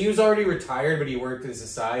because he was already retired, but he worked as a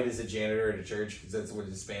side as a janitor at a church, because that's what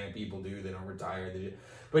Hispanic people do. They don't retire.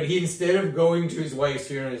 But he, instead of going to his wife's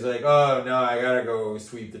funeral, he's like, oh, no, I gotta go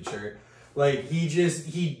sweep the church. Like,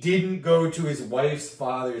 he didn't go to his wife's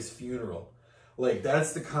father's funeral. Like,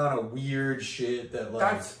 that's the kind of weird shit that,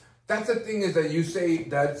 like... That's the thing, is that you say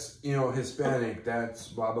that's, Hispanic, that's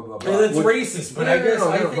blah, blah, blah, blah. That's racist, but I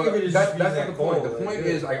think of it as that's not the point. The point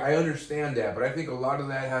is, like, I understand that, but I think a lot of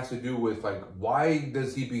that has to do with, like, why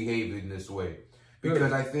does he behave in this way?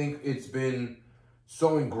 Because I think it's been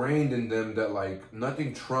so ingrained in them that, like,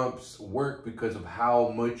 nothing trumps work because of how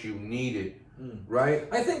much you need it. Right?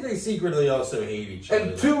 I think they secretly also hate each other.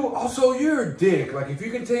 And two, also, you're a dick. Like, if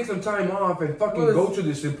you can take some time off and fucking go to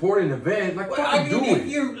this important event, like, fucking do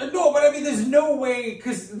it. No, but I mean, there's no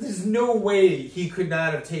way he could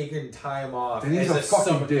not have taken time off. And he's a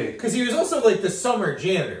fucking dick. Because he was also, like, the summer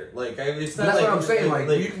janitor. Like, it's not that's what I'm saying.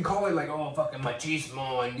 Like, you can call it, like, oh, fucking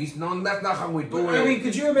machismo, and these, no, that's not how we do it. I mean,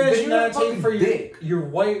 could you imagine not taking for your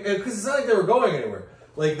wife? Because it's not like they were going anywhere.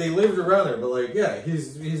 Like, they lived around there, but, like, yeah,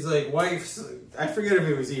 he's like, wife's... I forget if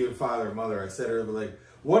it was even father or mother, I said earlier, but, like,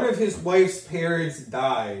 one of his wife's parents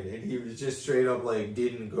died, and he was just straight up, like,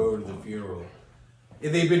 didn't go to the funeral.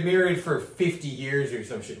 And they've been married for 50 years or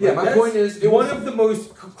some shit. Yeah, my point is... one of the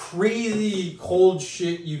most crazy, cold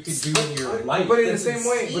shit you could do in your life. But in the same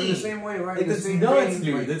way, right? That's nuts,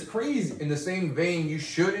 dude. That's crazy. In the same vein, you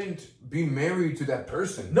shouldn't be married to that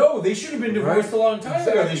person. No, they should have been divorced a long time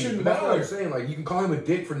ago. They shouldn't bother. That's what I'm saying. Like, you can call him a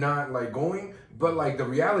dick for not, like, going, but, like, the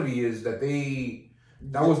reality is that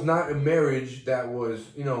that was not a marriage that was,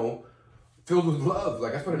 filled with love.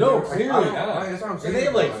 Like, that's what clearly not. That's what I'm saying. And they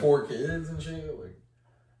have, like, 4 kids and shit. Like,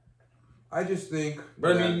 I just think...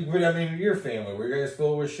 But I mean, your family, were you guys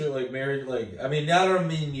full with shit, like, marriage? Like, I mean, I don't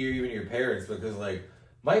mean even your parents, because, like,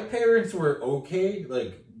 my parents were okay.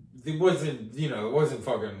 Like, it wasn't, it wasn't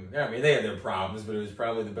fucking... I mean, they had their problems, but it was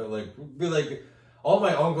probably like, all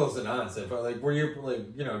my uncles and aunts, I felt like, were you,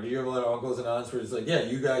 like, do you have a lot of uncles and aunts where it's like, yeah,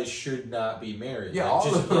 you guys should not be married? Yeah, like, all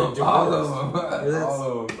of them. All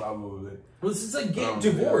of them, probably. Well, it's just like get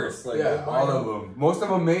divorced. Yeah, like, all of them. Most of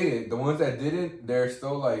them made it. The ones that didn't, they're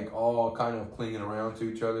still like all kind of clinging around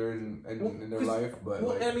to each other in their life.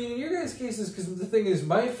 But I mean, in your guys' cases, because the thing is,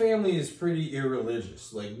 my family is pretty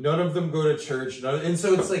irreligious. Like, none of them go to church, and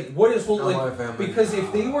so it's like, what is my family? Because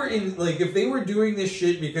if they were doing this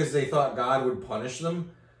shit because they thought God would punish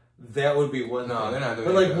them, that would be one thing. No, they're not doing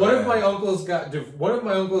But like, one of my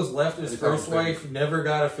uncles left his first wife, never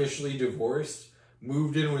got officially divorced.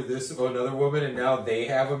 Moved in with another woman, and now they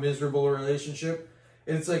have a miserable relationship.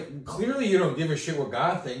 And it's like, clearly you don't give a shit what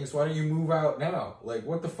God thinks. Why don't you move out now? Like,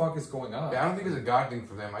 what the fuck is going on? Yeah, I don't think it's a God thing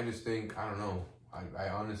for them. I just think, I don't know. I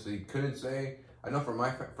honestly couldn't say. I know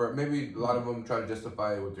for maybe a lot of them try to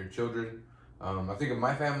justify it with their children. I think of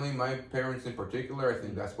my family, my parents in particular, I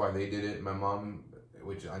think that's why they did it. My mom,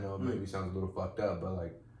 which I know maybe sounds a little fucked up, but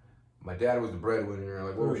like, my dad was the breadwinner.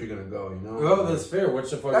 Like, where was she gonna go? Oh, that's fair. What's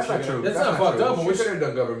the fuck? That's not true. That's not fucked up. She could have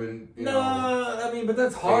done government. I mean, but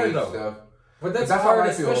that's hard though. Stuff. But that's hard,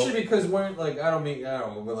 especially because we're like,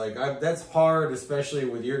 that's hard, especially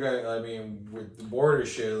with your guy. I mean, with the border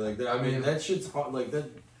shit like that. I mean, that shit's hard. Like that.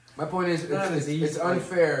 My point is, it's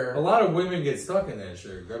unfair. A lot of women get stuck in that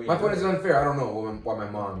shit. I mean, my point is unfair. I don't know why my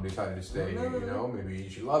mom decided to stay. Maybe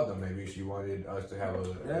she loved them. Maybe she wanted us to have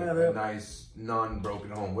a nice,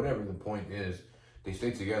 non-broken home. Whatever the point is, they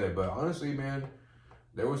stayed together. But honestly, man,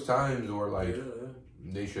 there was times where like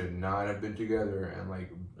they should not have been together, and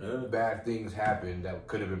like bad things happened that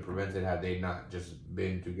could have been prevented had they not just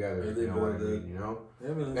been together. You know what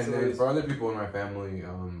I mean? And then for other people in my family,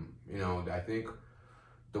 I think.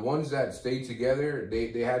 The ones that stayed together,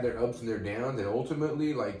 they had their ups and their downs, and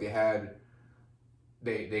ultimately, like, they had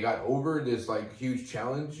they got over this like huge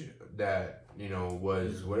challenge that, you know,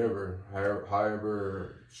 was whatever,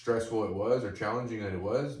 however stressful it was or challenging that it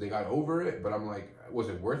was. They got over it, but I'm like, was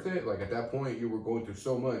it worth it? Like, at that point, you were going through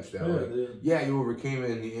so much that, you overcame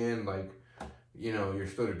it in the end. Like, you know, you're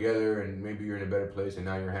still together and maybe you're in a better place and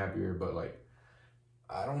now you're happier. But, like,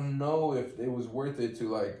 I don't know if it was worth it to,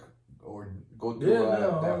 like, or go through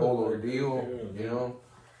that whole ordeal, you know?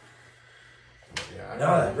 Yeah,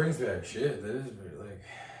 that brings back shit. That is, like,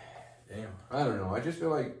 damn. I don't know. I just feel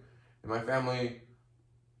like in my family,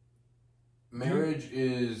 marriage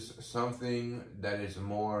is something that is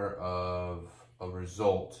more of a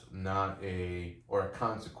result, or a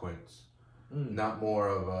consequence. Not more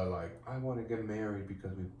of a, like, I want to get married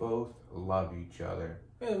because we both love each other.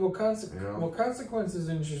 Yeah, well, consequence is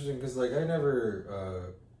interesting because, like, I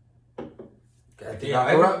never, you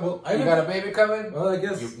got a baby coming? Well, I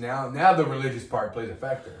guess now the religious part plays a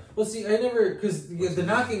factor. Well, see, I never, because the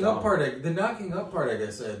knocking up part, I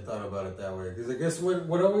guess I had thought about it that way. Because I guess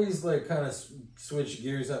what always, like, kind of switched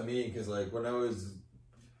gears on me, because, like, when I was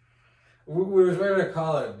right out of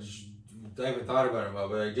college, I haven't thought about it much,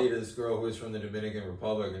 but I dated this girl who was from the Dominican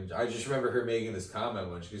Republic, and I just remember her making this comment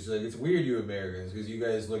once, because she's like, it's weird, you Americans, because you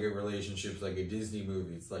guys look at relationships like a Disney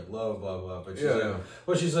movie. It's like love, blah, blah,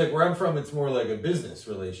 but she's like, where I'm from, it's more like a business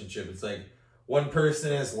relationship. It's like, one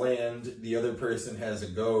person has land, the other person has a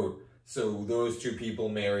goat, so those two people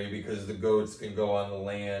marry because the goats can go on the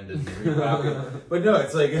land and repopulate. But no,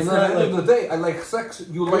 it's like, it's not like... At the end of the day, I like sex,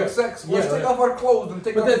 you like sex, let's take off our clothes and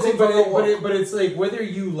take off our clothes. But it's like, whether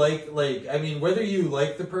you whether you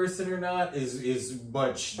like the person or not is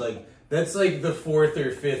much, like, that's like the fourth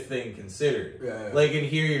or fifth thing considered. Like, in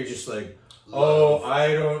here, you're just like, oh,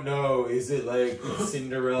 I don't know. Is it like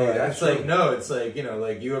Cinderella? Hey, it's like, no, it's like, you know,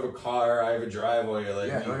 like you have a car, I have a driveway. You're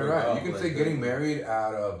like, you're right. You can say getting married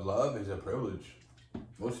out of love is a privilege.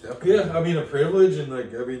 Most definitely. Yeah, I mean, a privilege, and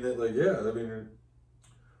like, I mean,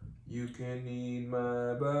 you can need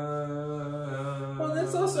my body. Well,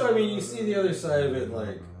 that's also, I mean, you see the other side of it,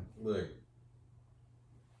 like,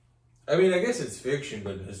 I mean, I guess it's fiction,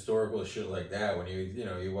 but historical shit like that, when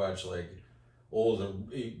you watch, like,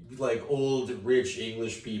 old rich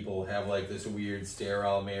English people have like this weird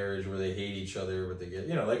sterile marriage where they hate each other, but they get,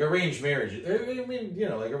 you know, like arranged marriages. I mean, you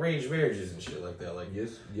know, like arranged marriages and shit like that. Like,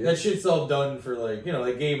 yes. That shit's all done for, like, you know,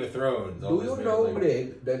 like Game of Thrones. Do you know,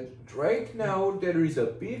 Greg, that right now there is a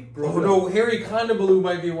big problem? Oh no, Harry Condobaloo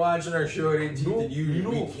might be watching our show at 18th and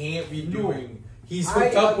we can't be doing. He's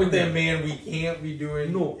hooked up with that man. We can't be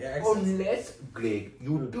doing. No, unless, Greg,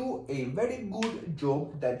 you do a very good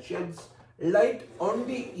job that sheds light on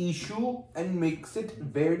the issue and makes it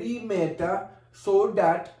very meta, so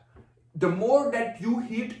that the more that you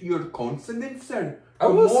hit your consonants, the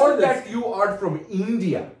more that you are from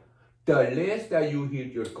India, the less that you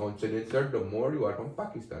hit your consonants, the more you are from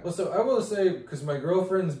Pakistan. Well, so I will say, because my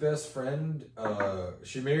girlfriend's best friend,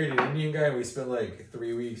 she married an Indian guy, and we spent like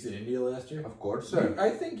 3 weeks in India last year. Of course, sir. I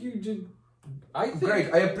think you did. Greg,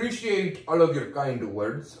 I appreciate all of your kind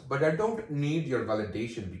words, but I don't need your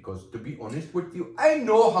validation, because, to be honest with you, I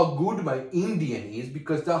know how good my Indian is,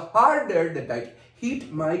 because the harder that I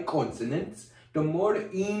hit my consonants, the more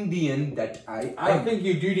Indian that I am. I think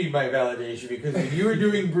you do need my validation, because when you were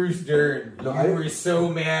doing Bruce Dern, you were so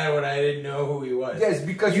mad when I didn't know who he was. Yes,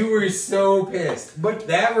 because you were so pissed. But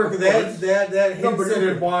that hints at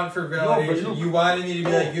a want for validation. You wanted me to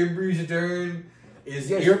be like, you're Bruce Dern.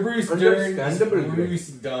 You're Bruce Dern, Bruce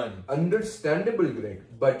Dunn. Understandable, Greg.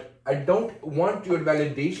 But I don't want your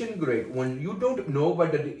validation, Greg, when you don't know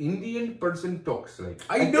what an Indian person talks like.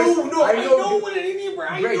 I know what an Indian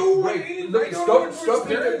person.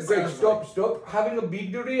 Stop having a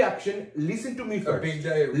big reaction. Listen to me first.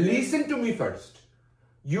 Listen to me first.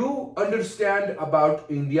 You understand about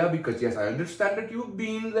India because, yes, I understand that you've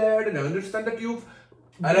been there, and I understand that you've...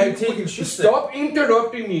 And I've taken shit. Stop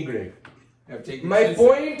interrupting me, Greg. My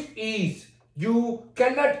point is, you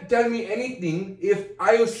cannot tell me anything if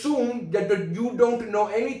I assume that you don't know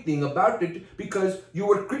anything about it, because you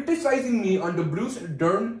were criticizing me on the Bruce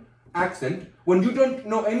Dern accent when you don't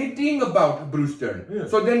know anything about Bruce Dern. Yeah.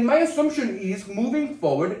 So then my assumption is, moving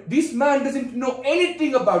forward, this man doesn't know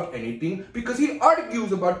anything about anything, because he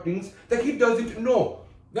argues about things that he doesn't know.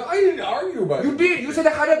 No, I didn't argue about it. You did. You said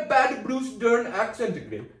I had a bad Bruce Dern accent,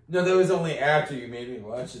 Greg. No, that was only after you made me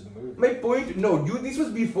watch the movie. My point, this was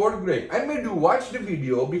before, Greg. I made you watch the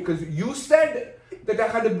video because you said that I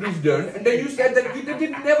had a Bruce Dern, and then you said that you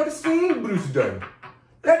did never seen Bruce Dern.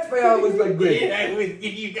 That's why I was like, Greg. Yeah,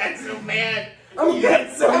 you got so mad. I'm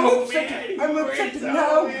upset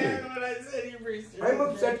now, Greg. I'm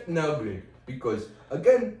upset now, Greg. Because,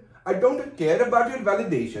 again, I don't care about your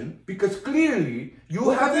validation because clearly you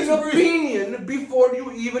have an opinion before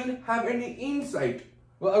you even have any insight.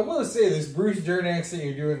 Well, I will say this Bruce Dern accent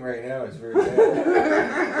you're doing right now is very bad.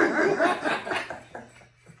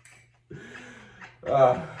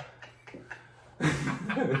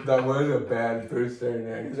 That was a bad Bruce Dern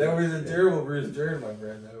accent. That was a terrible Bruce Dern, my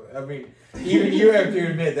friend. I mean, even you have to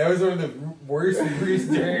admit, that was one of the worst Bruce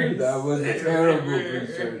Derns. That was a terrible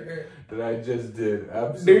Bruce Dern that I just did.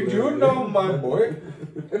 Absolutely. Did you know, my boy?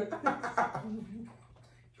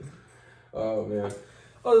 Oh, man.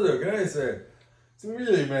 Oh, look, can I say, it's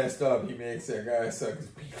really messed up he makes that guy suck his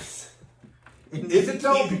penis. Is it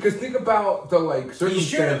though? Because think about the, like,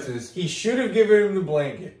 circumstances. He should have given him the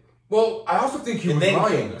blanket. Well, I also think he was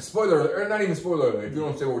lying. Spoiler, or not even spoiler. If you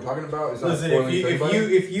don't say what we're talking about, it's not spoiling.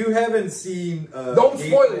 If you haven't seen, don't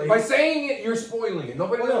spoil it. By saying it, you're spoiling it.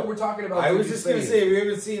 Nobody knows what we're talking about. I was just gonna say, if you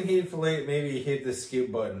haven't seen Hateful Eight, maybe hit the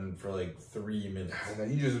skip button for like 3 minutes.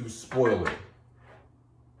 You just spoiled it.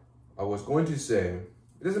 I was going to say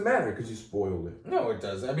it doesn't matter because you spoiled it. No, it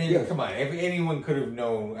does. I mean, come on. If anyone could have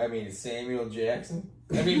known, I mean, Samuel Jackson.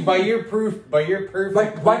 I mean, by your perfect, by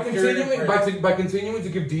continuing to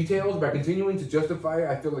give details, by continuing to justify it,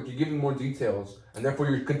 I feel like you're giving more details, and therefore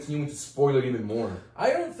you're continuing to spoil it even more. I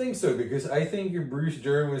don't think so, because I think your Bruce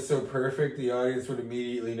Dern was so perfect, the audience would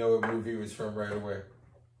immediately know what movie it was from right away.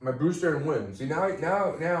 My Bruce Dern wins. See now.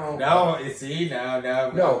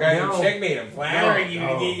 Checkmate. I'm flattering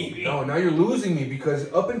you. No, now you're losing me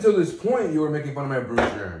because up until this point you were making fun of my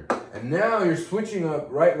Bruce Dern, and now you're switching up,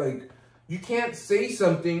 right? Like. You can't say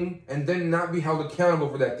something and then not be held accountable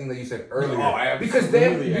for that thing that you said earlier. Oh, because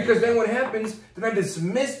then what happens, then I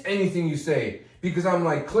dismiss anything you say. Because I'm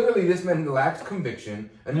like, clearly this man lacks conviction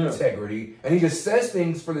and integrity, and he just says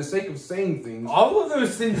things for the sake of saying things. All of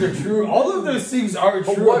those things are true. All of those things are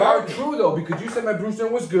true. But what are true though? Because you said my Bruce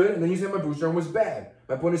Dern was good, and then you said my Bruce Dern was bad.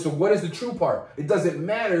 My point is, so what is the true part? It doesn't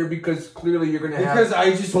matter because clearly you're going to have... Because I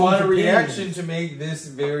just want a reaction to make this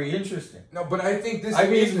very interesting. No, but I think this...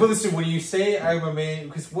 But listen, when you say I'm a man...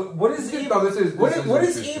 Because what is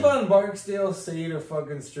Avon Barksdale say to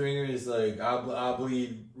fucking stringers like, I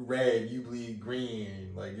bleed red, you bleed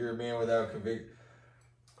green, like you're a man without conviction?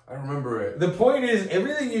 I remember it. The point is,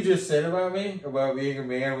 everything you just said about me, about being a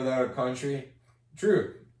man without a country,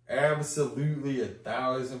 true. Absolutely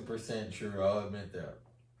 1,000% true. I'll admit that.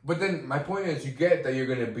 But then my point is, you get that you're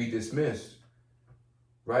going to be dismissed,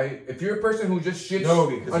 right? If you're a person who just shits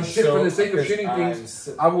on shit for the sake of shitting things,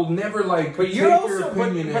 I will never like. But you're also, your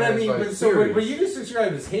opinion. But I mean, but you just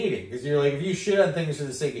described as hating because you're like, if you shit on things for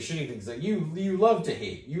the sake of shitting things, like you love to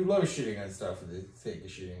hate. You love shitting on stuff for the sake of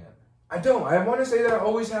shitting on. I don't. I want to say that I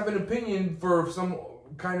always have an opinion for some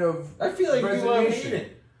kind of. I feel like you love hating.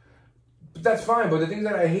 But that's fine, but the things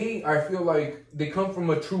that I hate, I feel like they come from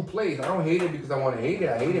a true place. I don't hate it because I want to hate it.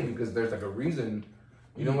 I hate it because there's like a reason.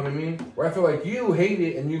 You know what I mean? Where I feel like you hate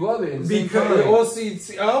it and you love it.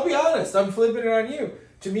 See, I'll be honest. I'm flipping it on you.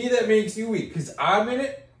 To me, that makes you weak because I'm in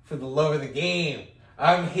it for the love of the game.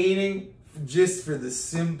 I'm hating just for the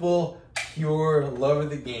simple, pure love of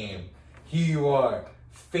the game. Here you are,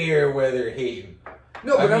 fair weather hating.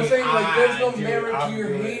 No, but I'm saying, like, there's no merit to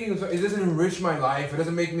your hating. So it doesn't enrich my life. It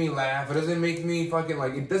doesn't make me laugh. It doesn't make me fucking,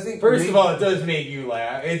 like, it doesn't... First of all, it does make you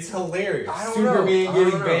laugh. It's hilarious. Superman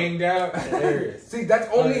getting banged out, hilarious. See, that's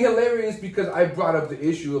only hilarious because I brought up the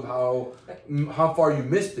issue of how far you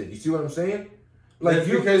missed it. You see what I'm saying? Like, that's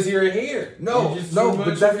because you're a hater. No,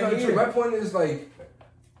 but that's not true. My point is, like...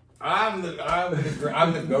 I'm the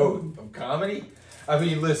GOAT of comedy. I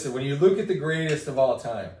mean, listen, when you look at the greatest of all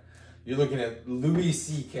time, you're looking at Louis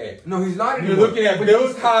C.K. No, he's not anymore. You're looking at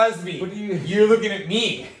Bill Cosby. You're looking at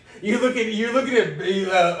me. You're looking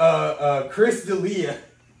at Chris D'Elia.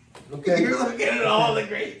 Okay. You're looking at all the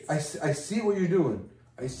greats. I see what you're doing.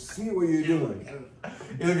 I see what you're doing.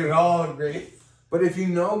 You're looking at all the greats. But if you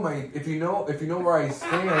know where I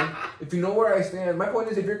stand, my point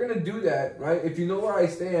is, if you're gonna do that, right? If you know where I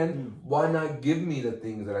stand, why not give me the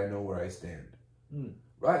things that I know where I stand?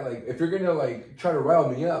 Right? Like, if you're gonna like try to rile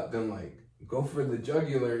me up, then like go for the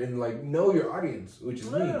jugular and like know your audience, which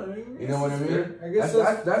is me. You know what I mean? I guess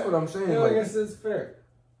that's what I'm saying. No, like, I guess that's fair.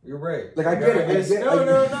 You're right. Like I get it.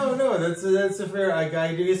 No. That's a fair. I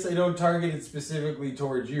guess I don't target it specifically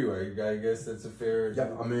towards you. I guess that's a fair.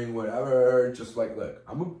 Yeah, I mean, whatever. Just like, look,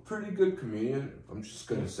 I'm a pretty good comedian. I'm just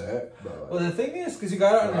gonna say it. But, well, the thing is, because you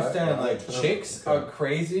gotta understand, like, chicks are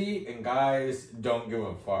crazy and guys don't give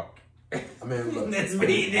a fuck. I mean, look, that's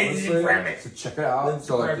me. That's the premise. So check it out.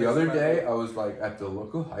 So like the other day, I was like at the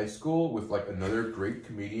local high school with like another great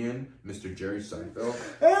comedian, Mr. Jerry Seinfeld.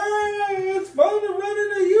 Hey, it's fun to run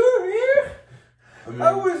into you here.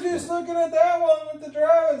 I was just looking at that one with the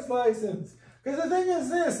driver's license. Because the thing is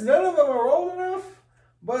this, none of them are old enough.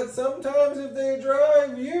 But sometimes if they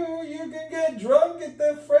drive you, you can get drunk at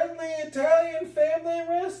the friendly Italian family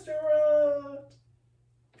restaurant.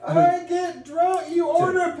 I get drunk. You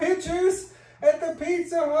order pictures at the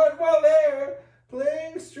Pizza Hut while they're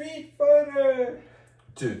playing Street Fighter.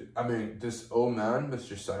 Dude, I mean, this old man,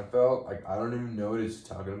 Mr. Seinfeld, like, I don't even know what he's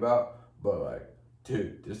talking about, but, like,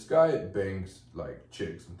 dude, this guy bangs, like,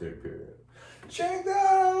 chicks in third period. Check that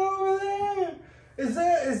out over there.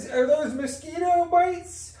 Are those mosquito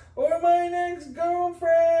bites or my next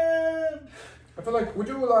girlfriend? I feel like we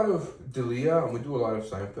do a lot of D'Elia and we do a lot of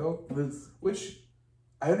Seinfeld, which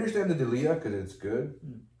I understand the D'Elia because it's good.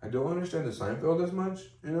 I don't understand the Seinfeld as much,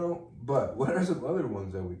 you know, but what are some other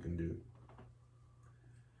ones that we can do?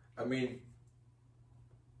 I mean,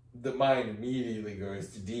 the mind immediately goes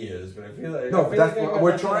to Diaz, but I feel like... No, but that's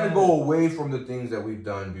we're trying to go away from the things that we've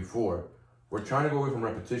done before. We're trying to go away from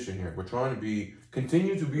repetition here. We're trying to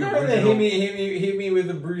continue to be original. Hit me with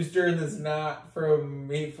a Bruce Dern that's not from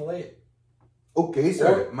Hateful Eight. Okay,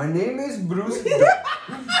 sir. My name is Bruce Dern.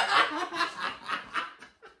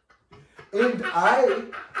 And I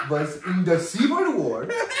was in the Civil War.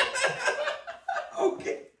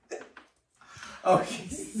 Okay. Okay,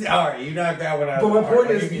 sorry, you knocked that one out of the park. But my point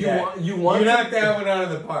is, you knocked that one out of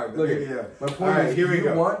the park. Look, my point is, here we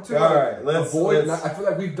go. Want to avoid. I feel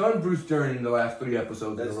like we've done Bruce Dern in the last 3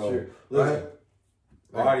 episodes in a row. True. Listen,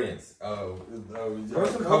 right? Audience,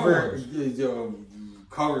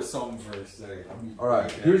 cover something for a second. All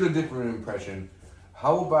right, here's a different impression.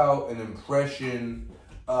 How about an impression?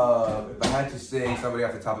 If I had to say somebody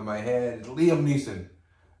off the top of my head, Liam Neeson.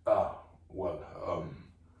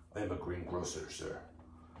 I am a greengrocer, sir.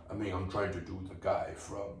 I mean, I'm trying to do the guy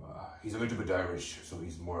from, he's a little bit Irish, so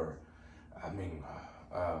he's more,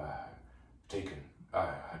 Taken.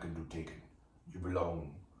 I can do Taken. You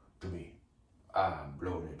belong to me. I'm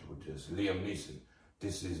blowing it with this Liam Neeson.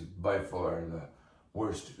 This is by far the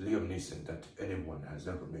worst Liam Neeson that anyone has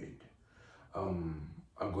ever made. I'm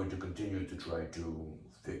going to continue to try to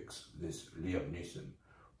fix this Liam Neeson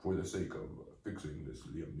for the sake of fixing this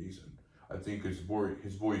Liam Neeson. I think his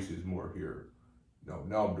voice is more here. No,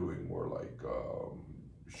 now I'm doing more like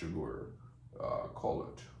Sugar. Call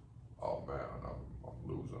it. Oh man, I'm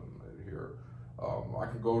losing it here. I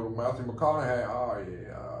can go to Matthew McConaughey. Oh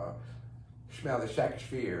yeah, smell the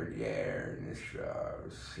Shakespeare in the air, and it's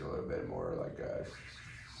a little bit more like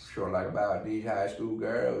sort of like about these high school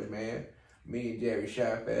girls, man. Me and Jerry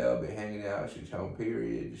Seinfeld been hanging out since home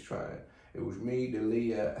period, just trying to. It was me,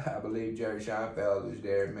 D'Elia, I believe Jerry Seinfeld was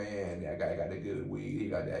there, man. That guy got the good weed. He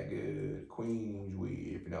got that good Queens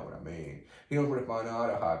weed, if you know what I mean. He knows where to find all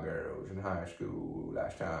the hot girls in high school.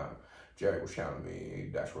 Last time, Jerry was telling me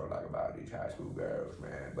that's what I like about these high school girls,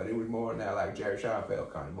 man. But it was more than that, like Jerry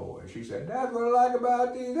Seinfeld kind of boy. She said, that's what I like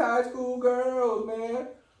about these high school girls, man.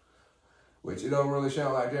 Which it don't really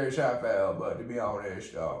sound like Jerry Seinfeld, but to be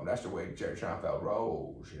honest, that's the way Jerry Seinfeld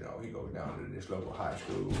rolls. You know, he goes down to this local high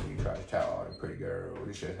school and he tries to tell all the pretty girls.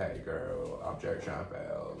 He says, hey girl, I'm Jerry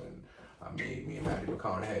Seinfeld, and me and Matthew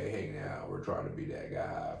McConaughey hanging out. We're trying to be that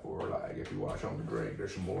guy for, like, if you want something to drink,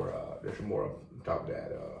 there's some more on top of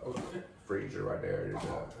that freezer right there. There's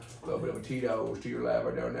a little bit of a Tito's to your left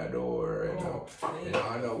right down that door, and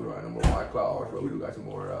I know we don't have no more White Claws, but we do got some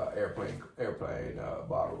more airplane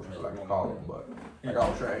bottles, as I like to call them. But like I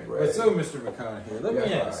was saying, But so, Mr. McConaughey, let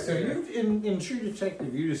me ask. So you, in True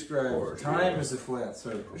Detective, you describe time as a flat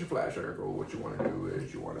circle. It's a flat circle. What you want to do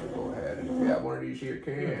is you want to go ahead and if you have one of these here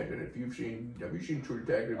cans, and if have you seen True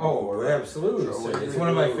Detective before? Oh, absolutely. It's one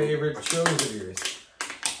of my favorite shows of yours.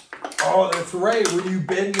 Oh, that's right, where you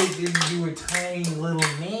bend it into a tiny little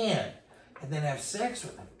man and then have sex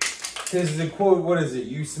with him. Because the quote, what is it?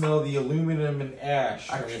 You smell the aluminum and ash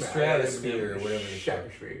from the stratosphere or whatever.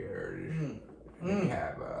 Stratosphere. We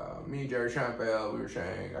have me and Jerry Seinfeld, we were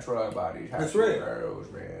saying, that's what I like about these high school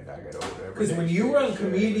girls, man. I get over there. Because when you were on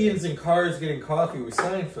Comedians in Cars Getting Coffee with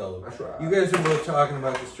Seinfeld, that's right. You guys were both talking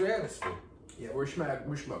about the stratosphere. Yeah, we're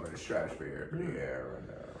smoking the stratosphere up in the air. And,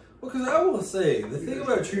 well, because I will say, the thing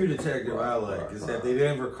about True Detective I like is that they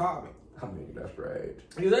never caught me. I mean, that's right.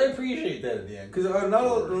 Because I appreciate that at the end. Because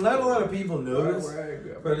not a lot of people know this,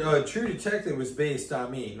 but True Detective was based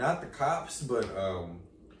on me. Not the cops, but...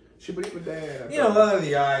 you know, a lot of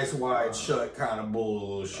the eyes wide shut kind of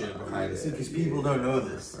bullshit behind the scenes. Because people don't know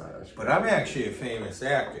this. But I'm actually a famous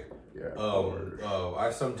actor.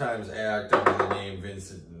 I sometimes act under the name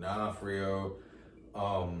Vincent D'Onofrio.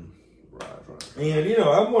 And, you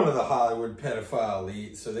know, I'm one of the Hollywood pedophile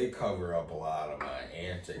elites, so they cover up a lot of my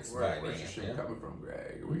antics. Where's the shit coming from,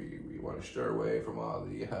 Greg? We want to stir away from all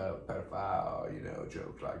the pedophile, you know,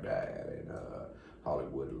 jokes like that and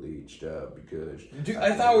Hollywood elite stuff because... Dude,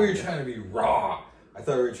 I thought we were trying to be raw. I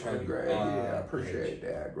thought we were trying to be Greg, yeah, I appreciate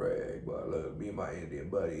that, Greg. But look, me and my Indian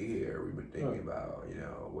buddy here, we've been thinking about, you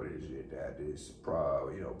know, what is it that this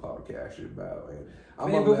podcast is about. And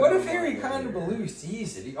but what if Harry Condobaloo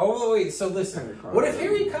sees it? Wait, so listen. What if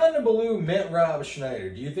Harry Condobaloo met Rob Schneider?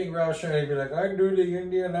 Do you think Rob Schneider would be like, I do the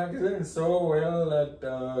Indian accent so well that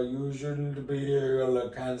you shouldn't be here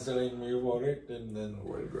canceling me for it? And then...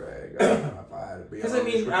 Well, Greg, because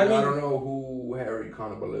I don't know who Harry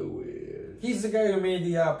Condobaloo is. He's the guy who made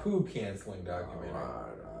the Apu canceling documentary.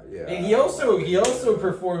 Yeah. And he also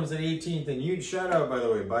performs at 18th and Union. Shout out, by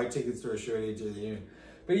the way, buy tickets to our show at 18th and Union.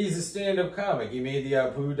 But he's a stand-up comic. He made the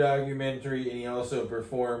Apu documentary, and he also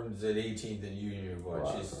performs at 18th and Union a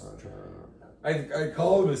bunch. I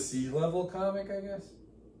call him a C-level comic, I guess.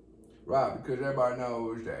 Right, because everybody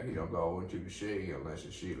knows that he don't go into the C unless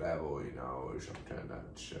it's C level, you know, or something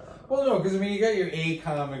that's... Well, no, because, I mean, you got your A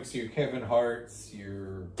comics, your Kevin Hart's,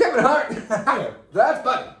 your... Kevin Hart? Yeah. That's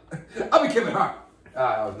funny. I'll be Kevin Hart.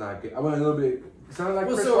 I was not kidding. I went a little bit... Sounded like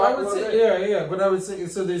Chris Rock a little bit. Yeah, but I would say...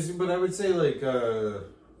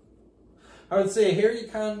 I would say Harry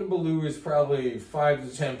Condobaloo is probably 5 to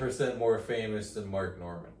 10% more famous than Mark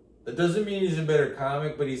Norman. That doesn't mean he's a better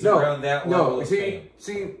comic, but he's around that level of fame.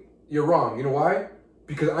 See... You're wrong. You know why?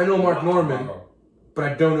 Because I know Mark Norman, but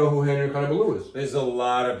I don't know who Henry Condobaloo is. There's a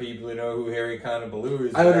lot of people who know who Harry Condobaloo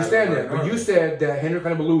is. I understand that, but you said that Henry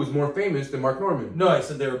Condobaloo is more famous than Mark Norman. No, I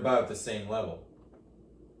said they're about the same level.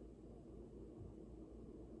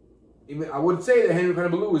 I would say that Henry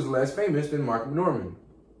Condobaloo is less famous than Mark Norman.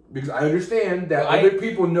 Because I understand that other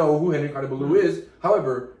people know who Henry Condobaloo is.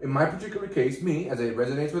 However, in my particular case, me, as it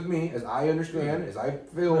resonates with me, as I understand, as I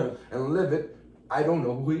feel and live it, I don't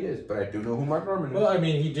know who he is, but I do know who Mark Norman is. Well, I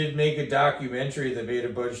mean, he did make a documentary that made a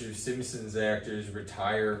bunch of Simpsons actors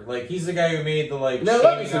retire. Like, he's the guy who made the, like, No,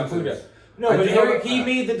 but he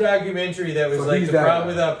made the documentary that was, like, the problem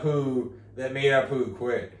with Apu that made Apu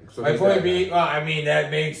quit. So my point being,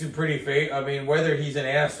 that makes him pretty famous. I mean, whether he's an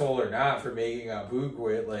asshole or not for making Apu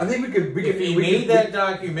quit, like, I think if he made that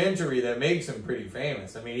documentary, that makes him pretty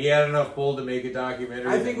famous. I mean, he had enough pull to make a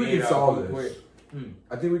documentary. I think we can solve this. Quit.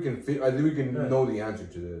 I think we can know the answer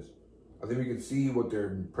to this. I think we can see what their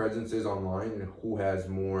presence is online and who has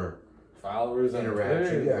more followers,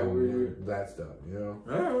 interaction, that stuff. You know.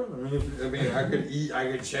 I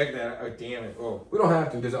could check that. Oh, damn it! Oh, we don't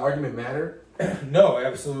have to. Does the argument matter? No,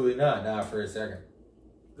 absolutely not. Not for a second.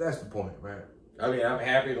 That's the point, right? I mean, I'm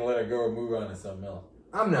happy to let it go and move on to something else.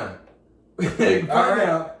 I'm not. Find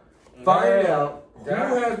out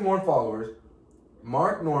who has more followers.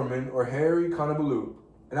 Mark Norman or Harry Condobaloo.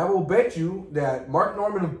 And I will bet you that Mark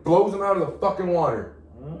Norman blows him out of the fucking water.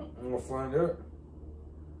 I'm going to find out.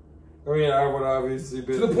 I mean, I would obviously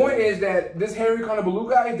be... So the point is that this Harry Condobaloo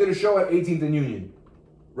guy did a show at 18th and Union.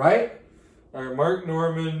 Right? All right, Mark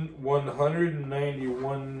Norman,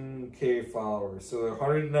 191K followers. So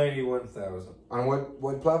 191,000. On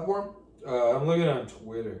what platform? I'm looking on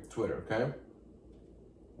Twitter. Twitter, okay.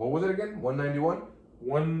 What was it again? 191?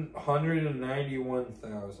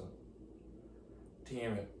 191,000.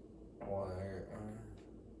 Damn it.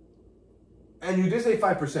 And you did say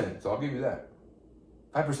 5%, so I'll give you that.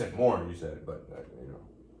 5% more, you said, but, you know.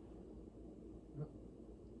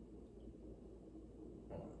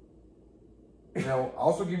 Now, I'll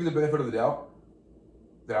also give you the benefit of the doubt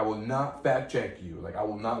that I will not fact check you. Like, I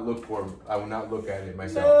will not look at it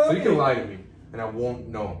myself. No, so you can lie to me, and I won't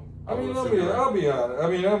know. I'll be honest. I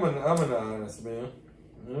mean, I'm an honest man.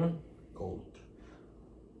 Yeah. Gold.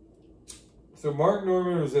 So Mark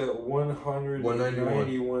Norman was at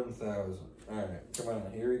 191,000. All right, come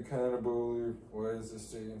on. Harry Condobaloo. Why is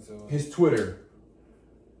this taking so long? His Twitter.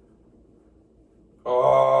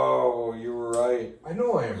 Oh, you were right. I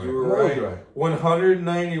know I am right. You were right.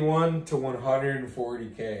 191 to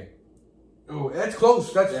 140K. Oh, that's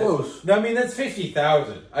close. That's close. No, I mean, that's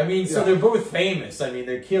 50,000. I mean, so they're both famous. I mean,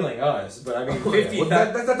 they're killing us. But I mean, 50,000. Well,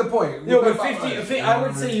 that's not the point. No, but 50. I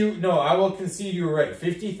would say I will concede you were right.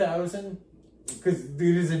 50,000. Because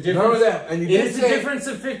there's a difference. None of that. And it is a difference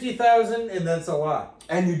of 50,000, and that's a lot.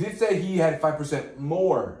 And you did say he had 5%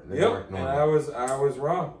 more than Mark Norman. And I was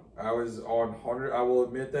wrong. I was on 100. I will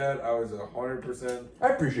admit that I was 100%. I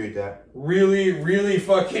appreciate that. Really read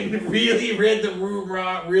the room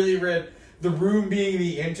wrong. Really read the room being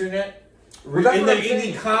the internet.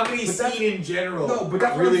 in the comedy scene in general. No, but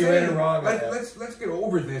that's really what I'm saying. wrong. Let's get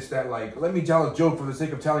over this. That like, let me tell a joke for the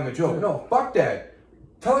sake of telling a joke. No, fuck that.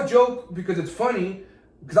 Tell a joke because it's funny.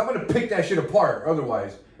 Because I'm gonna pick that shit apart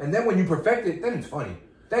otherwise. And then when you perfect it, then it's funny.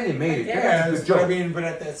 Then you made it. Yeah, that's a good joke. I mean, but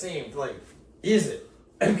at that same, like, is it?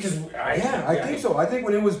 Because I think so. I think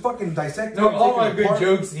when it was fucking dissected. No, all my good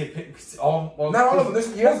jokes get picked. Not all of them.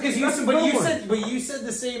 Because you said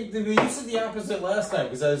the same. You said the opposite last time.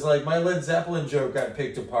 Because I was like, my Led Zeppelin joke got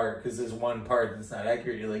picked apart because there's one part that's not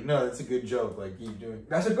accurate. You're like, no, that's a good joke. Like, keep doing.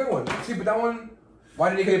 That's a good one. See, but that one,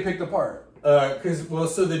 why did it get picked apart? So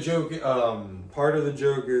the joke, part of the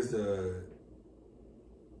joke is the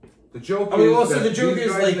joke.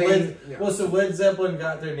 So Led Zeppelin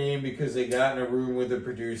got their name because they got in a room with a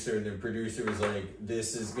producer, and the producer was like,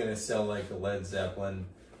 "This is gonna sell like a Led Zeppelin."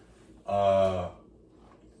 The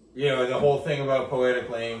whole thing about poetic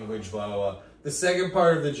language, blah blah blah. The second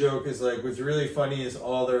part of the joke is like, what's really funny is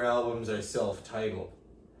all their albums are self-titled.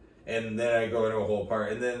 And then I go into a whole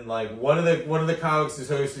part, and then like one of the comics who's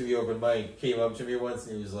hosting the open mic came up to me once,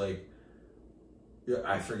 and he was like, "Yeah,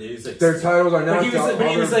 I forget." He was like, "Their titles are now."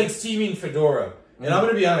 But he was like steaming fedora, and I'm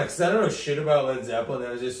gonna be honest, 'cause I don't know shit about Led Zeppelin.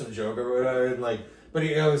 That was just some joke or whatever. And like, but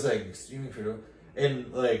I was like steaming fedora,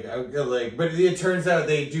 and but it turns out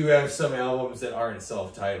they do have some albums that aren't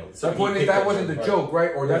self-titled. So the point is that wasn't the joke,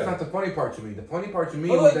 right? Or that's not the funny part to me. The funny part to me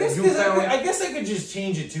was that you found. I guess I could just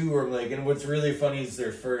change it too, or like, and what's really funny is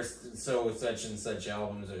their first such and such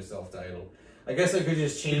albums are self-titled. I guess I could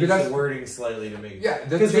just change the wording slightly to make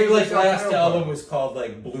because their like last album was called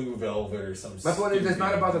like Blue Velvet or something. My point is, it's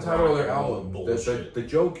not about the title of their album. The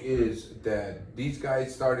joke is that these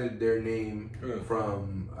guys started their name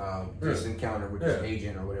from this encounter with this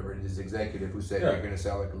agent or whatever, this executive who said you're going to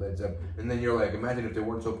sound like a Led Zeppelin, and then you're like, imagine if they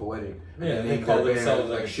weren't so poetic. Yeah, they called themselves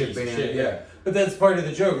like shit band. Yeah, but that's part of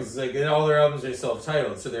the joke. It's like, and all their albums are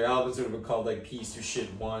self-titled, so their albums would have been called like Piece of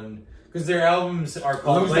Shit 1. Because their albums are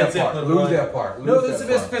called Led Zeppelin 1. Lose that part. No, that's the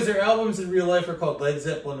best because their albums in real life are called Led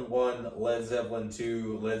Zeppelin 1, Led Zeppelin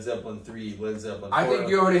 2, Led Zeppelin 3, Led Zeppelin 4. I think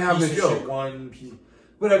you already have the joke.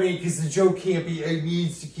 But I mean, because the joke can't be, it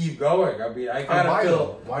needs to keep going. I mean, I gotta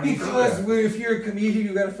fill. Why do you because if you're a comedian,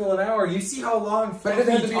 you gotta fill an hour. You see how long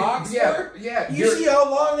Fluffy talks for? Yeah. You see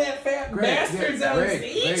how long that fat bastard's on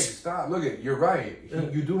stage? Greg, stop. Look it. You're right.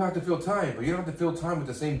 You do have to fill time, but you don't have to fill time with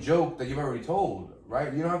the same joke that you've already told.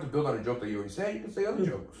 Right? You don't have to build on a joke that you already said. You can say other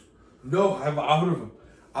jokes. No, I'm out of them.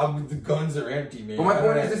 The guns are empty, man. But my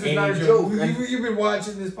point is, this is not a joke. You've been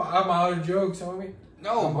watching this. I'm out of jokes, homie.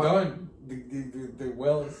 No, I'm done. The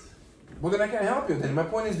wells. Well, then I can't help you. Then my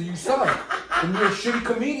point is that you suck, and you're a shitty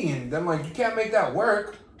comedian. Then like you can't make that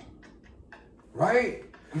work, right?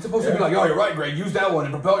 You're supposed to be like, "Oh, you're right, Greg. Use that one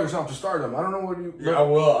and propel yourself to stardom." I don't know what you. Yeah, I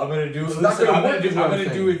will. I'm gonna do it. I'm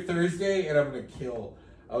gonna do it Thursday, and I'm gonna kill.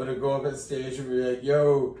 I'm gonna go up on stage and be like,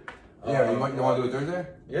 "Yo." Yeah, you want to do it Thursday?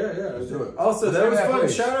 Yeah, let's do it. Also, that was fun.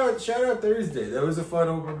 Shout out Thursday. That was a fun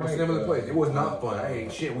open mic. What's the name of the place? It was not fun. I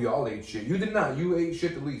ate shit. We all ate shit. You did not. You ate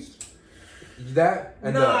shit the least. That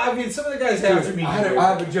and I mean, some of the guys after me. I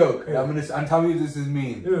have a joke. Yeah. I'm telling you, this is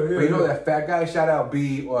mean. But you know that fat guy? Shout out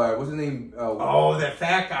B, or what's his name? That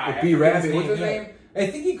fat guy. B Rabbit. What's his name? I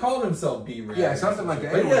think he called himself B Rabbit. Yeah, something like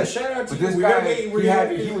that. But anyway, shout out to this guy. He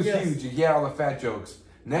was huge. He had all the fat jokes.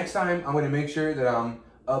 Next time, I'm going to make sure that I'm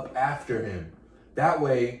up after him. That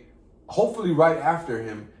way, hopefully right after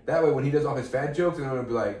him. That way, when he does all his fat jokes, I'm going to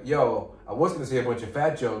be like, yo, I was going to say a bunch of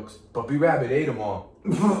fat jokes, but B-Rabbit ate them all.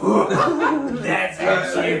 That's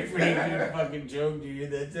actually a pretty good fucking joke,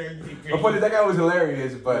 dude. That's actually pretty good. That guy was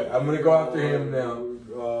hilarious, but I'm going to go after him now.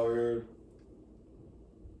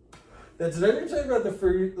 That's what I'm talking about the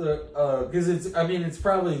first, because it's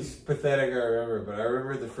probably pathetic, I remember, but I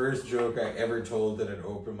remember the first joke I ever told at an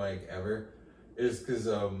open mic ever is because,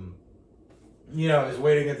 I was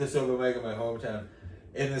waiting at this open mic in my hometown,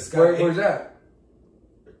 and this guy... Where's that?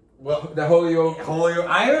 Well... The Holyoke.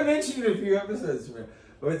 I haven't mentioned it in a few episodes, man.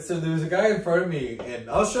 But so there was a guy in front of me,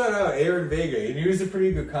 and I'll shout out Aaron Vega, and he was a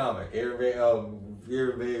pretty good comic. Aaron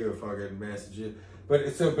Vega, fucking Massachusetts. But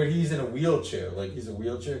he's in a wheelchair, like he's a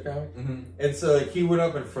wheelchair comic, and so like he went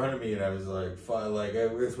up in front of me, and I was like,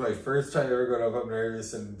 it was my first time ever going up. I'm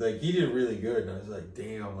nervous, and like he did really good, and I was like,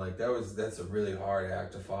 damn, like that's a really hard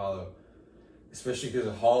act to follow, especially because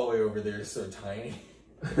the hallway over there is so tiny.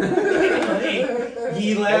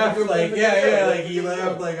 He laughed like he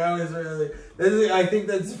laughed like I was really. I think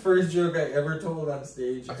that's the first joke I ever told on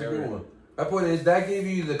stage. That's a good one. My point is that gave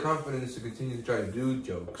you the confidence to continue to try to do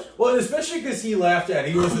jokes. Well, especially because he laughed at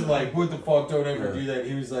it. He wasn't like, "What the fuck? Don't ever do that."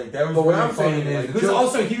 He was like, "That was." But what really I'm saying funny. is, because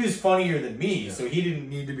also he was funnier than me, so he didn't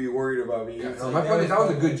need to be worried about me. Yeah, my point is that was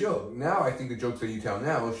a good joke. Now I think the jokes that you tell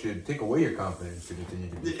now should take away your confidence to continue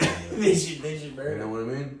to do. They should. You know what I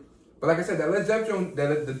mean? But like I said, that Led Zeppelin,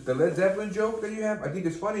 the Led Zeppelin joke that you have, I think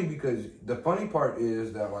it's funny because the funny part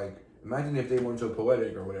is that, like, imagine if they weren't so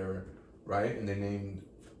poetic or whatever, right? And they named.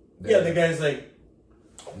 The guy's like.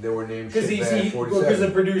 They were named because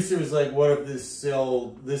the producer was like, "What if this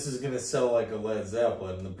is gonna sell like a Led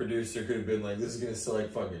Zeppelin?" And the producer could have been like, "This is gonna sell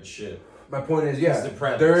like fucking shit." My point is, yeah, that's the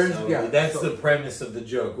premise. That's the premise of the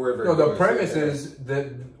joke. The premise is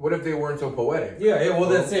that what if they weren't so poetic? Well,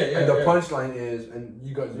 that's it. And the punchline is, and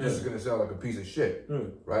you guys, this is gonna sell like a piece of shit,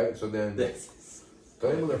 right? So then, the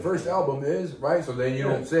name of their first album is right. So then you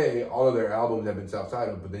don't say all of their albums have been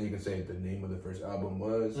self-titled, but then you can say the name of the first album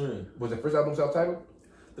was the first album self-titled?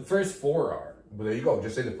 The first 4 are. Well, there you go.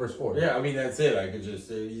 Just say the first 4. Yeah, I mean that's it. I could just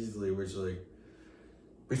say easily, which like.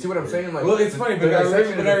 But you see what I'm saying? Like, well, it's funny, but I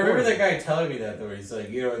remember that guy telling me that though. He's like,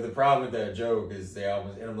 the problem with that joke is the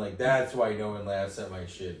album, and I'm like, that's why no one laughs at my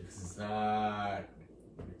shit because it's not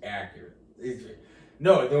accurate.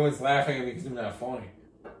 No one's laughing at me because I'm not funny.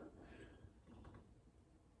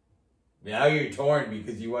 Now you're torn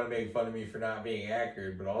because you want to make fun of me for not being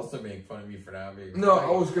accurate, but also make fun of me for not being. No,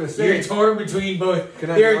 I was gonna say you're torn between both.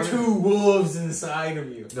 There are 2 wolves inside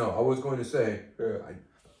of you. No, I was going to say,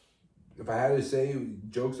 if I had to say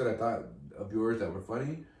jokes that I thought of yours that were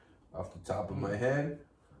funny, off the top of my head,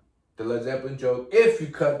 the Led Zeppelin joke. If you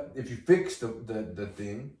fix the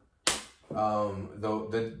thing,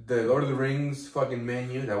 the Lord of the Rings fucking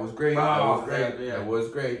menu, that was great. That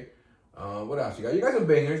was great. What else you got? You got some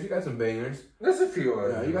bangers. There's a few.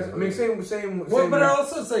 Yeah, you guys. I mean, same. Well, but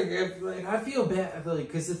also it's like I feel bad.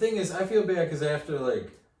 Because the thing is, I feel bad because after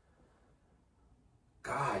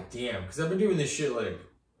God damn, because I've been doing this shit Well,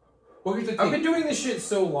 here's the thing. I've been doing this shit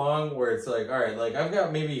so long where it's like, all right, I've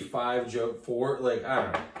got maybe 4, I don't know.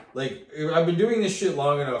 I've been doing this shit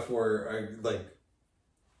long enough where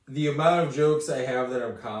the amount of jokes I have that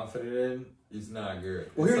I'm confident in is not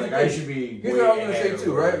good. Well, here's I should be. Here's what I was gonna say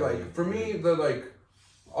too, right? Like for me,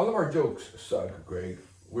 all of our jokes suck, Greg.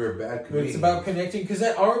 We're bad comedians. It's about connecting because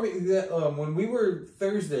when we were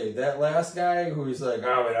Thursday, that last guy who was like,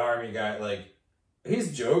 "Oh, an army guy,"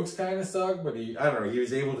 his jokes kind of suck, but I don't know, he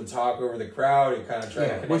was able to talk over the crowd and kind of try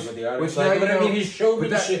to connect with the audience.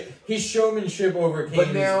 His showmanship overcame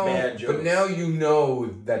his bad jokes. But now you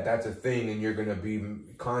know that that's a thing and you're going to be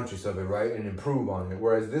conscious of it, right? And improve on it.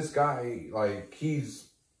 Whereas this guy,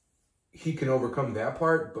 he can overcome that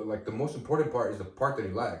part, but the most important part is the part that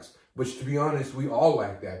he lacks. Which, to be honest, we all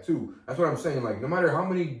lack that too. That's what I'm saying. No matter how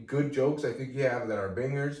many good jokes I think you have that are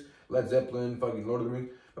bangers, Led Zeppelin, fucking Lord of the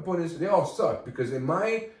Rings, my point is, they all suck because in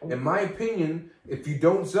my opinion, if you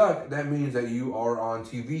don't suck, that means that you are on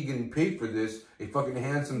TV getting paid for this, a fucking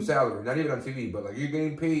handsome salary. Not even on TV, but you're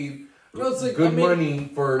getting paid money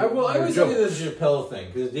for. I always look at the Chappelle thing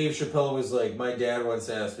because Dave Chappelle was like, my dad once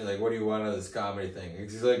asked me what do you want out of this comedy thing?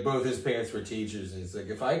 He's like, both his parents were teachers, and he's like,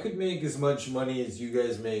 if I could make as much money as you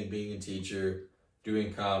guys make being a teacher,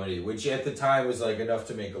 doing comedy, which at the time was enough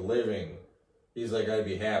to make a living. He's like, I'd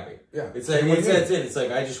be happy. Yeah. It's that's it. It's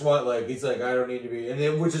I just want, he's like, I don't need to be, and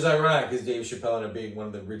then, which is ironic because Dave Chappelle ended up being one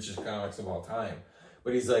of the richest comics of all time.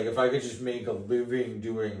 But he's like, if I could just make a living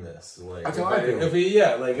doing this, that's how I feel. If you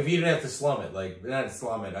didn't have to slum it, not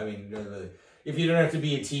slum it, I mean, if you don't have to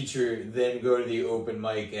be a teacher, then go to the open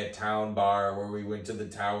mic at Town Bar where we went to the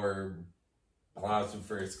Tower Plaza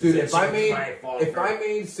first. Dude, if I made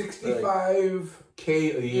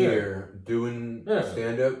 $65K a year doing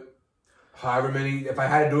stand-up, however many, if I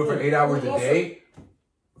had to do it for 8 hours a day,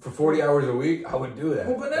 for 40 hours a week, I would do that.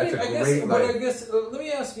 Well, but I guess, let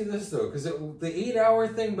me ask you this though, because the 8-hour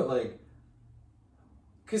thing, but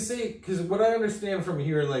because what I understand from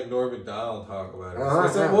hearing Norm Macdonald talk about it,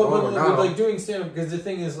 is doing stand-up, because the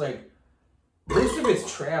thing is most of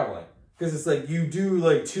it's traveling, because it's you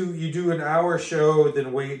do an hour show,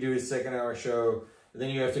 then do a second hour show, and then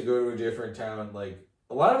you have to go to a different town,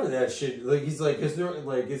 a lot of that shit, he's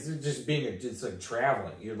it's just it's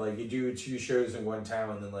traveling. You do 2 shows in one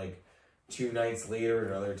town, and then 2 nights later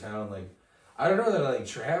in another town. I don't know that I like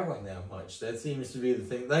traveling that much. That seems to be the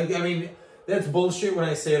thing. I mean, that's bullshit when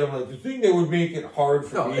I say it. I'm the thing that would make it hard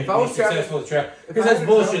for me to be successful is travel. Because that's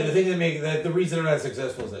bullshit. The thing the reason I'm not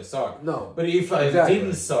successful is I suck. No. But if I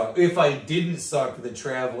didn't suck, the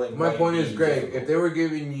traveling. My point is, Greg, if they were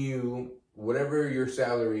giving you whatever your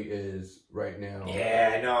salary is right now.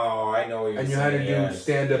 Yeah, no, I know what you're saying. And you had to do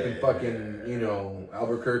stand-up in fucking, you know,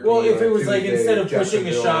 Albuquerque. Well, if it was Tuesday, like, instead of pushing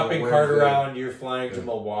a shopping cart Wednesday, around, you're flying to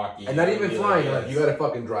Milwaukee. And not even flying, like, you gotta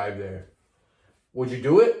fucking drive there. Would you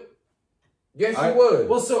do it? Yes, you would.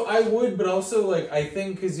 Well, so I would, but also, like, I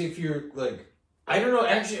think, because if you're, like, I don't know,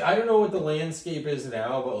 actually, I don't know what the landscape is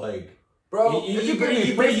now, but, like, bro, it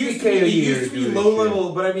used to be low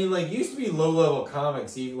level, but I mean, like, used to be low level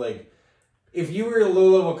comics, even, like, if you were a low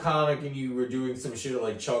level comic and you were doing some shit at,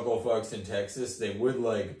 like, Chuckle Fucks in Texas, they would,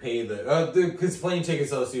 like, pay because plane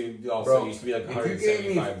tickets also used to be, like, $175. If you gave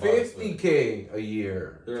me $50K a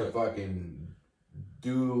year to fucking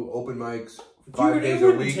do open mics 5 days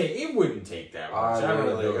a week, it wouldn't take that much.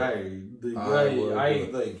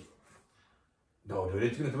 No, dude,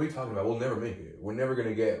 it's gonna. What are you talking about? We'll never make it. We're never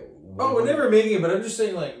gonna get. We're never making it. But I'm just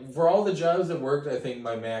saying, like, for all the jobs that worked, I think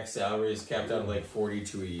my max salary is capped out at like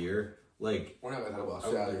 42 a year. Like, we're not gonna talk about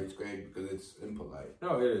salary. It's great because it's impolite.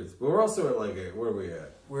 No, it is. But we're also at like where are we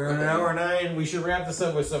at? We're at an hour 9. We should wrap this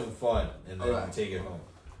up with something fun and then take it home.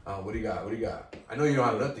 What do you got? What do you got? I know you don't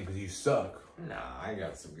have nothing because you suck. Nah, I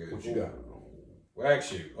got some good. What you got? Well,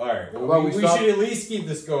 actually, all right. Well, we should at least keep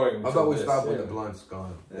this going. How about we stop when the blunt's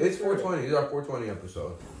gone? It's 420. This is our 420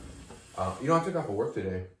 episode. You know, I took off of work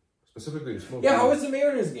today, specifically to smoke. Yeah, how was the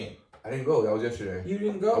Mariners game? I didn't go. That was yesterday. You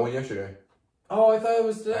didn't go? I went yesterday. Oh, I thought it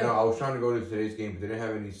was today. I know. I was trying to go to today's game, but they didn't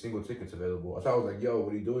have any single tickets available. So I was like, "Yo,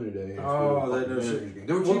 what are you doing today?" That no shit.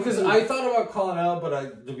 Well, because I thought about calling out,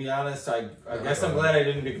 but to be honest, I guess I'm glad I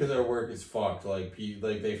didn't because our work is fucked. Like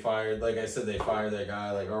they fired. Like I said, they fired that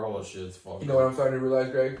guy. Like our whole shit's fucked. You know what I'm starting to realize,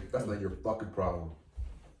 Greg? That's not your fucking problem.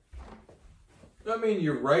 I mean,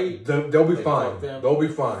 you're right. They'll be fine. They'll be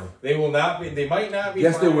fine. They will not be. They might not be.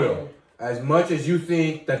 Yes, fine. They will. As much as you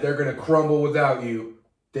think that they're gonna crumble without you,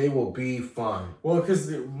 they will be fine. Well, because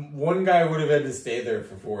one guy would have had to stay there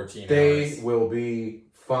for 14 hours. They will be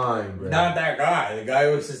fine, bro. Not that guy. The guy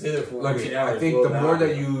who was to stay there for 14 hours. I think the more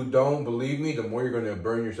that you don't believe me, the more you're going to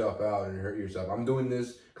burn yourself out and hurt yourself. I'm doing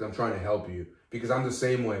this because I'm trying to help you. Because I'm the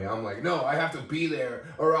same way. I'm like, no, I have to be there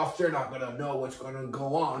or else they're not going to know what's going to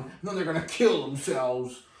go on. And then they're going to kill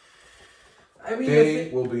themselves. I mean, they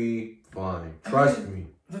will be fine. Trust me.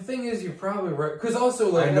 The thing is, you're probably right. Because also,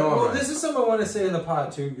 like, I know this is something I want to say in the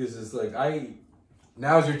pod, too, because it's like,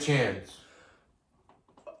 now's your chance.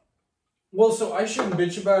 Well, so I shouldn't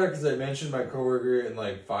bitch about it because I mentioned my coworker and,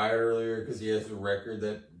 like, fired earlier because he has a record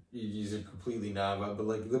that he's a completely knob. But,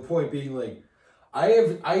 like, the point being, like,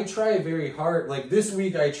 I try very hard. Like, this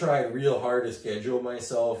week I tried real hard to schedule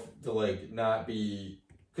myself to, like, not be...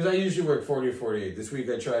 Because I usually work 40 to 48. This week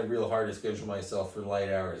I tried real hard to schedule myself for light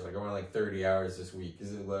hours. Like I went like 30 hours this week.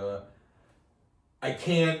 I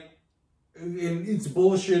can't. And it's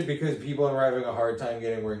bullshit because people are having a hard time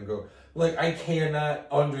getting where I can go. Like I cannot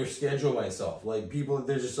underschedule myself. Like people,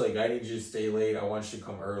 they're just like, I need you to stay late. I want you to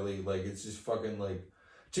come early. Like it's just fucking like,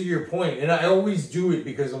 to your point. And I always do it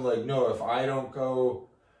because I'm like, no, if I don't go,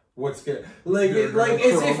 what's gonna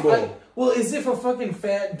as if a fucking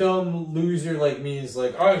fat dumb loser like me is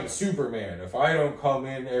like, I'm Superman. If I don't come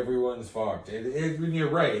in, everyone's fucked. And you're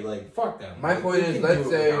right, like fuck them. My point is, let's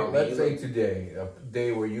say today, a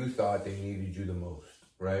day where you thought they needed you the most,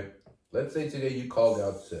 right? Let's say today you called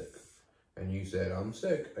out sick, and you said, I'm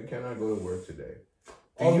sick. I cannot go to work today.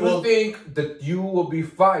 Do you think that you will be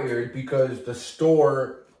fired because the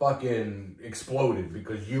store fucking exploded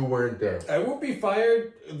because you weren't there? I won't be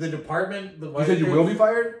fired. The department... You said you will be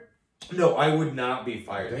fired? No, I would not be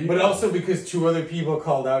fired. But also because 2 other people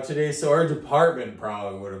called out today, so our department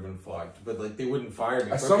probably would have been fucked. But like they wouldn't fire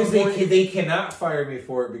me for it because they cannot fire me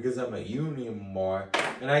for it because I'm a union boy.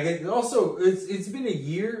 And I get... Also, it's been a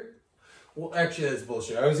year... Well, actually, that's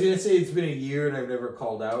bullshit. I was going to say it's been a year and I've never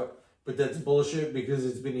called out. But that's bullshit because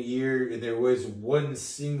it's been a year and there was one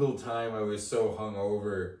single time I was so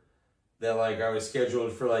hungover that like I was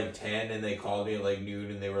scheduled for like 10 and they called me at like noon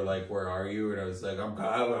and they were like, where are you? And I was like, I'm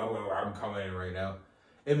coming in right now.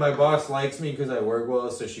 And my boss likes me because I work well,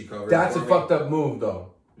 so she covered That's a fucked up move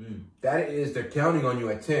though. That is, they're counting on you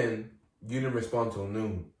at 10, you didn't respond till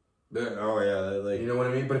noon. Oh yeah. Like, you know what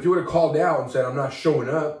I mean? But if you would have called out and said, I'm not showing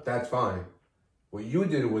up, that's fine. What you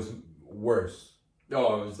did was worse.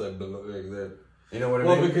 Oh, it was like that. You know what I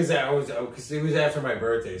mean? Well, because it was after my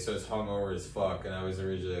birthday, so it's hungover as fuck, and I was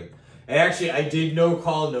originally like, and actually I did no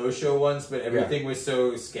call, no show once, but everything was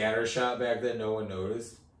so scattershot back then, no one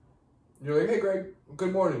noticed. You're like, hey Greg,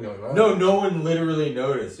 good morning. No one literally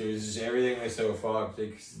noticed. It was just everything was so fucked.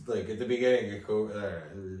 Like at the beginning of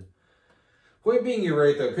COVID. Point being, you're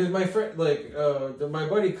right though, because my friend, like, my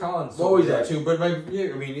buddy Colin told me that too. But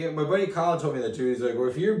my buddy Colin told me that too. He's like, well,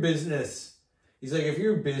 if your business He's like, if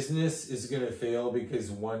your business is going to fail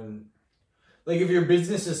because one... Like, if your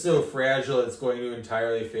business is so fragile, it's going to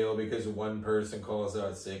entirely fail because one person calls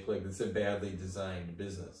out sick. Like, it's a badly designed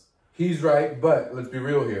business. He's right, but let's be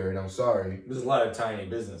real here, and I'm sorry. There's a lot of tiny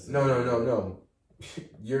businesses. No.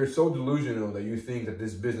 You're so delusional that you think that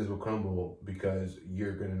this business will crumble because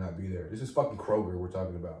you're going to not be there. This is fucking Kroger we're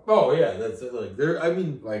talking about. Oh, yeah, that's it. Like,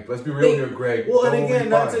 Like, let's be real here, Greg. Well, and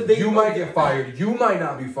again, you might get fired. You might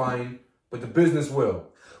not be fined, but the business will.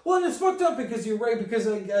 Well, and it's fucked up because you're right, because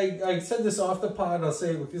I said this off the pod, I'll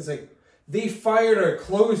say it because, like, they fired our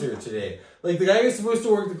closer today. Like, the guy who's supposed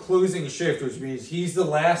to work the closing shift, which means he's the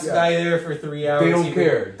last guy there for 3 hours. They don't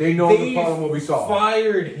care. They know the problem will be solved. They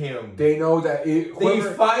fired him. They know that They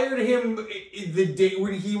fired him the day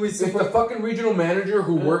when he was... If the fucking regional manager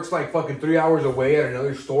who works, like, fucking 3 hours away at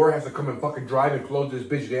another store has to come and fucking drive and close this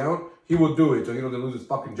bitch down, he will do it so he doesn't lose his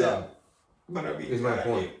fucking job. Is my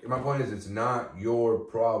point. My point is, it's not your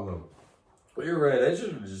problem. But you're right. I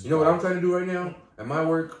should have just... You know what I'm trying to do right now? At my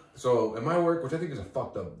work, which I think is a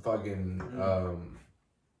fucked up fucking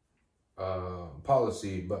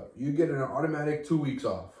policy, but you get an automatic 2 weeks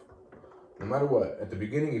off. No matter what. At the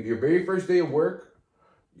beginning, if your very first day of work,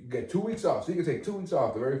 you get 2 weeks off. So you can take 2 weeks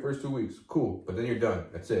off the very first 2 weeks. Cool. But then you're done.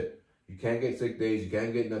 That's it. You can't get sick days. You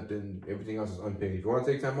can't get nothing. Everything else is unpaid. If you want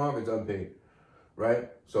to take time off, it's unpaid. Right?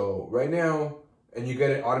 So right now, and you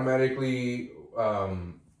get it automatically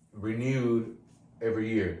renewed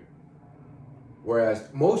every year. Whereas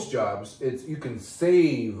most jobs, it's you can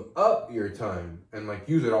save up your time and like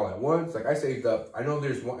use it all at once. Like I saved up. I know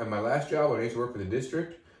there's one at my last job when I used to work for the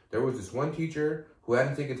district. There was this one teacher who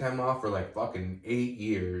hadn't taken time off for like fucking 8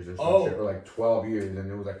 years or some shit, or like 12 years,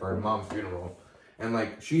 and it was like for her mom's funeral. And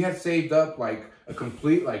like she had saved up like a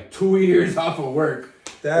complete like 2 years off of work.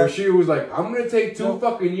 Where she was like, I'm gonna take two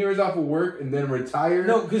fucking years off of work and then retire.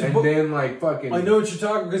 Then like fucking. I know what you're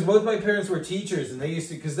talking, because both my parents were teachers, and they used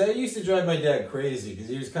to, because that used to drive my dad crazy, because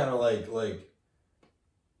he was kind of like.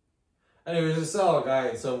 I mean, he was a solid guy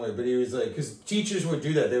in some way, but he was like, because teachers would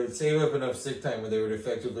do that. They would save up enough sick time where they would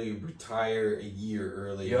effectively retire a year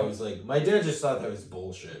early. Yep. He was like, my dad just thought that was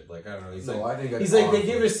bullshit. Like, I don't know. He's like, they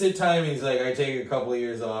give us sick time. He's like, I take a couple of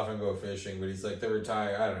years off and go fishing. But he's like, they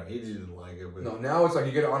retire. I don't know. He didn't like it. But... No, now it's like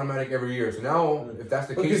you get it automatic every year. So now, if that's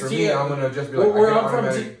the case for me, I'm going to just be like, I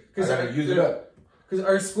got to use it up. Because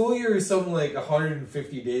our school year is something like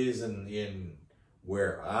 150 days in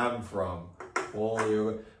where I'm from.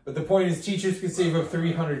 But the point is, teachers could save up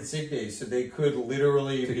 300 sick days, so they could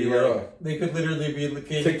literally be like, they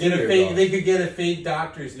could get a fake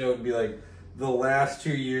doctor's note and be like, the last 2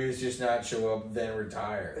 years just not show up, then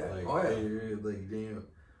retire. Like, like damn.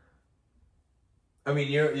 I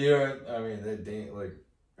mean,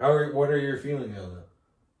 what are your feelings on that?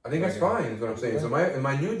 I think that's fine. Is what I'm saying. So in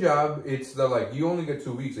my new job, it's the like you only get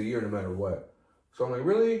 2 weeks a year no matter what. So I'm like,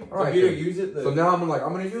 really? All right. You don't use it? So now I'm like,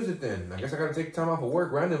 I'm going to use it then. I guess I got to take time off of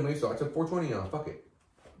work randomly, so I took 420 off. Fuck it.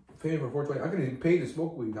 Pay for 420. I could even pay to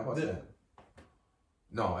smoke weed. How about that?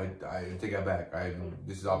 No, I take that back.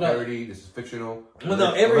 This is all parody. This is fictional. Well,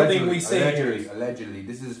 no, everything we say allegedly.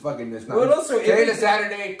 This is fucking, it's not. Well, also, today is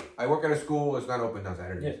Saturday. I work at a school. It's not open on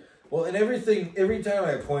Saturday. Yeah. Well, and every time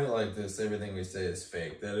I point like this, everything we say is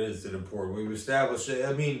fake. That is an important. We've established it.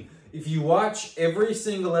 I mean, if you watch every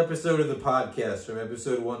single episode of the podcast from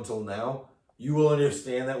episode 1 till now, you will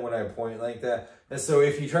understand that when I point like that. And so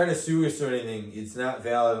if you try to sue us or anything, it's not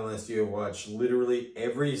valid unless you have watched literally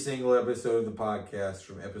every single episode of the podcast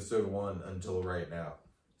from episode 1 until right now.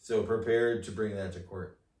 So prepared to bring that to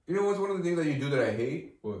court. You know what's one of the things that you do that I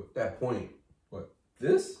hate? What? That point. What?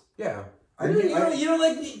 This? Yeah. You don't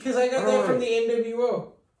like me because I got that from the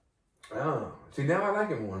NWO. Oh. See, now I like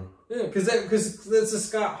it more. Yeah, because that's a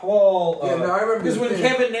Scott Hall. Yeah, no, I remember. Because when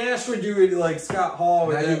Kevin Nash would do it, like Scott Hall.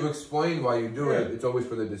 Now you've explained why you do it. It's always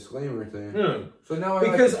for the disclaimer thing. Yeah. So now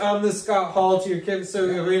because I'm the Scott Hall to your Kevin. So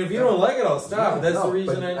I mean, if you don't like it, I'll stop. That's the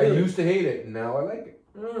reason I do. I used to hate it, and now I like it.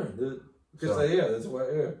 Because that's why.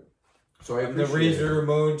 Yeah. So I'm the Razor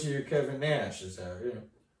Ramon to your Kevin Nash is how. Yeah.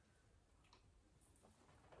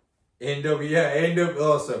 NW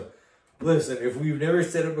also. Listen, if we've never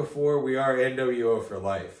said it before, we are NWO for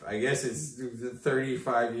life. I guess it's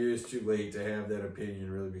 35 years too late to have that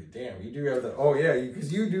opinion really be. Damn, you do have the. Oh, yeah,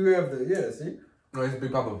 because you do have the. Yeah, see? No, it's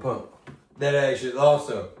Big Papa Pump. That actually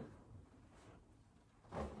also.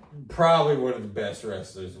 Probably one of the best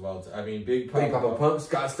wrestlers of all time. I mean, Big Papa Pump,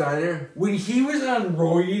 Scott Steiner. When he was on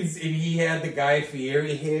roids and he had the Guy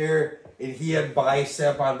Fieri hair and he had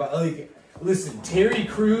bicep on. Like, listen, Terry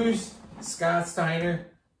Crews, Scott Steiner.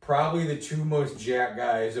 probably the two most jacked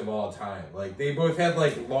guys of all time. Like they both had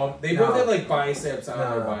like both had like biceps on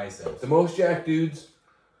their biceps. The most jacked dudes.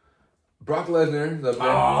 Brock Lesnar.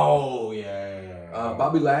 Oh yeah.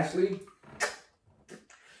 Bobby Lashley.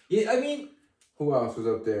 Yeah, I mean, who else was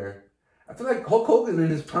up there? I feel like Hulk Hogan in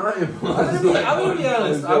his prime. I'm gonna be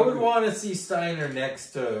honest. I would want to see Steiner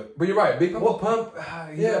next to. But you're right. Big Papa Pump.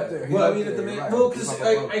 He's up there. Well, I mean, at the minute, well, because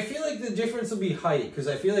I feel like the difference will be height. Because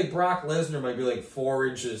I feel like Brock Lesnar might be like 4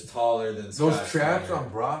 inches taller than Scott those traps Steiner. on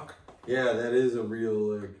Brock. Yeah, that is a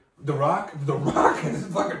real like. The Rock is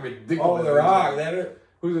fucking ridiculous. Oh, The Rock.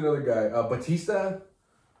 Who's another guy? Batista.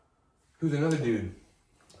 Who's another dude?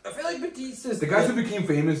 I feel like Batista's the guys who became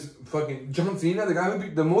famous. Fucking John Cena. The guy who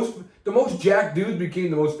the most jacked dudes became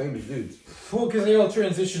the most famous dudes. Well, because they all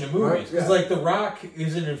transition to movies. Because like The Rock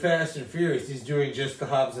isn't in Fast and Furious. He's doing just the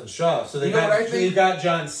Hobbs and Shaw. So they got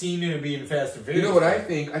John Cena to be in Fast and Furious. You know what I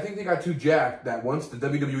think? I think they got too jacked that once the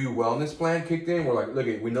WWE wellness plan kicked in, we're like, look,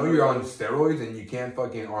 we know you're on steroids and you can't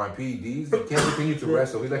fucking RPDs. You can't continue to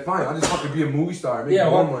wrestle. He's like, fine, I'll just have to be a movie star, make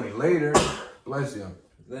more money later. Bless you.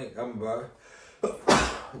 I'm about.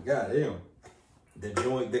 God damn. The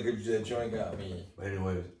joint got me.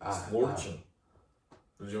 Anyways, scorching.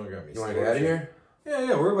 The joint got me. You want to get out of here?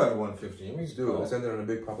 Yeah, we're about at 1:15. Let's do it. Let's end it on a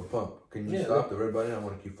big Papa Pump. Can you stop the red button? I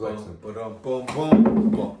want to keep flexing.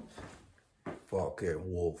 Boom.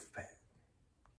 Fucking wolf pack.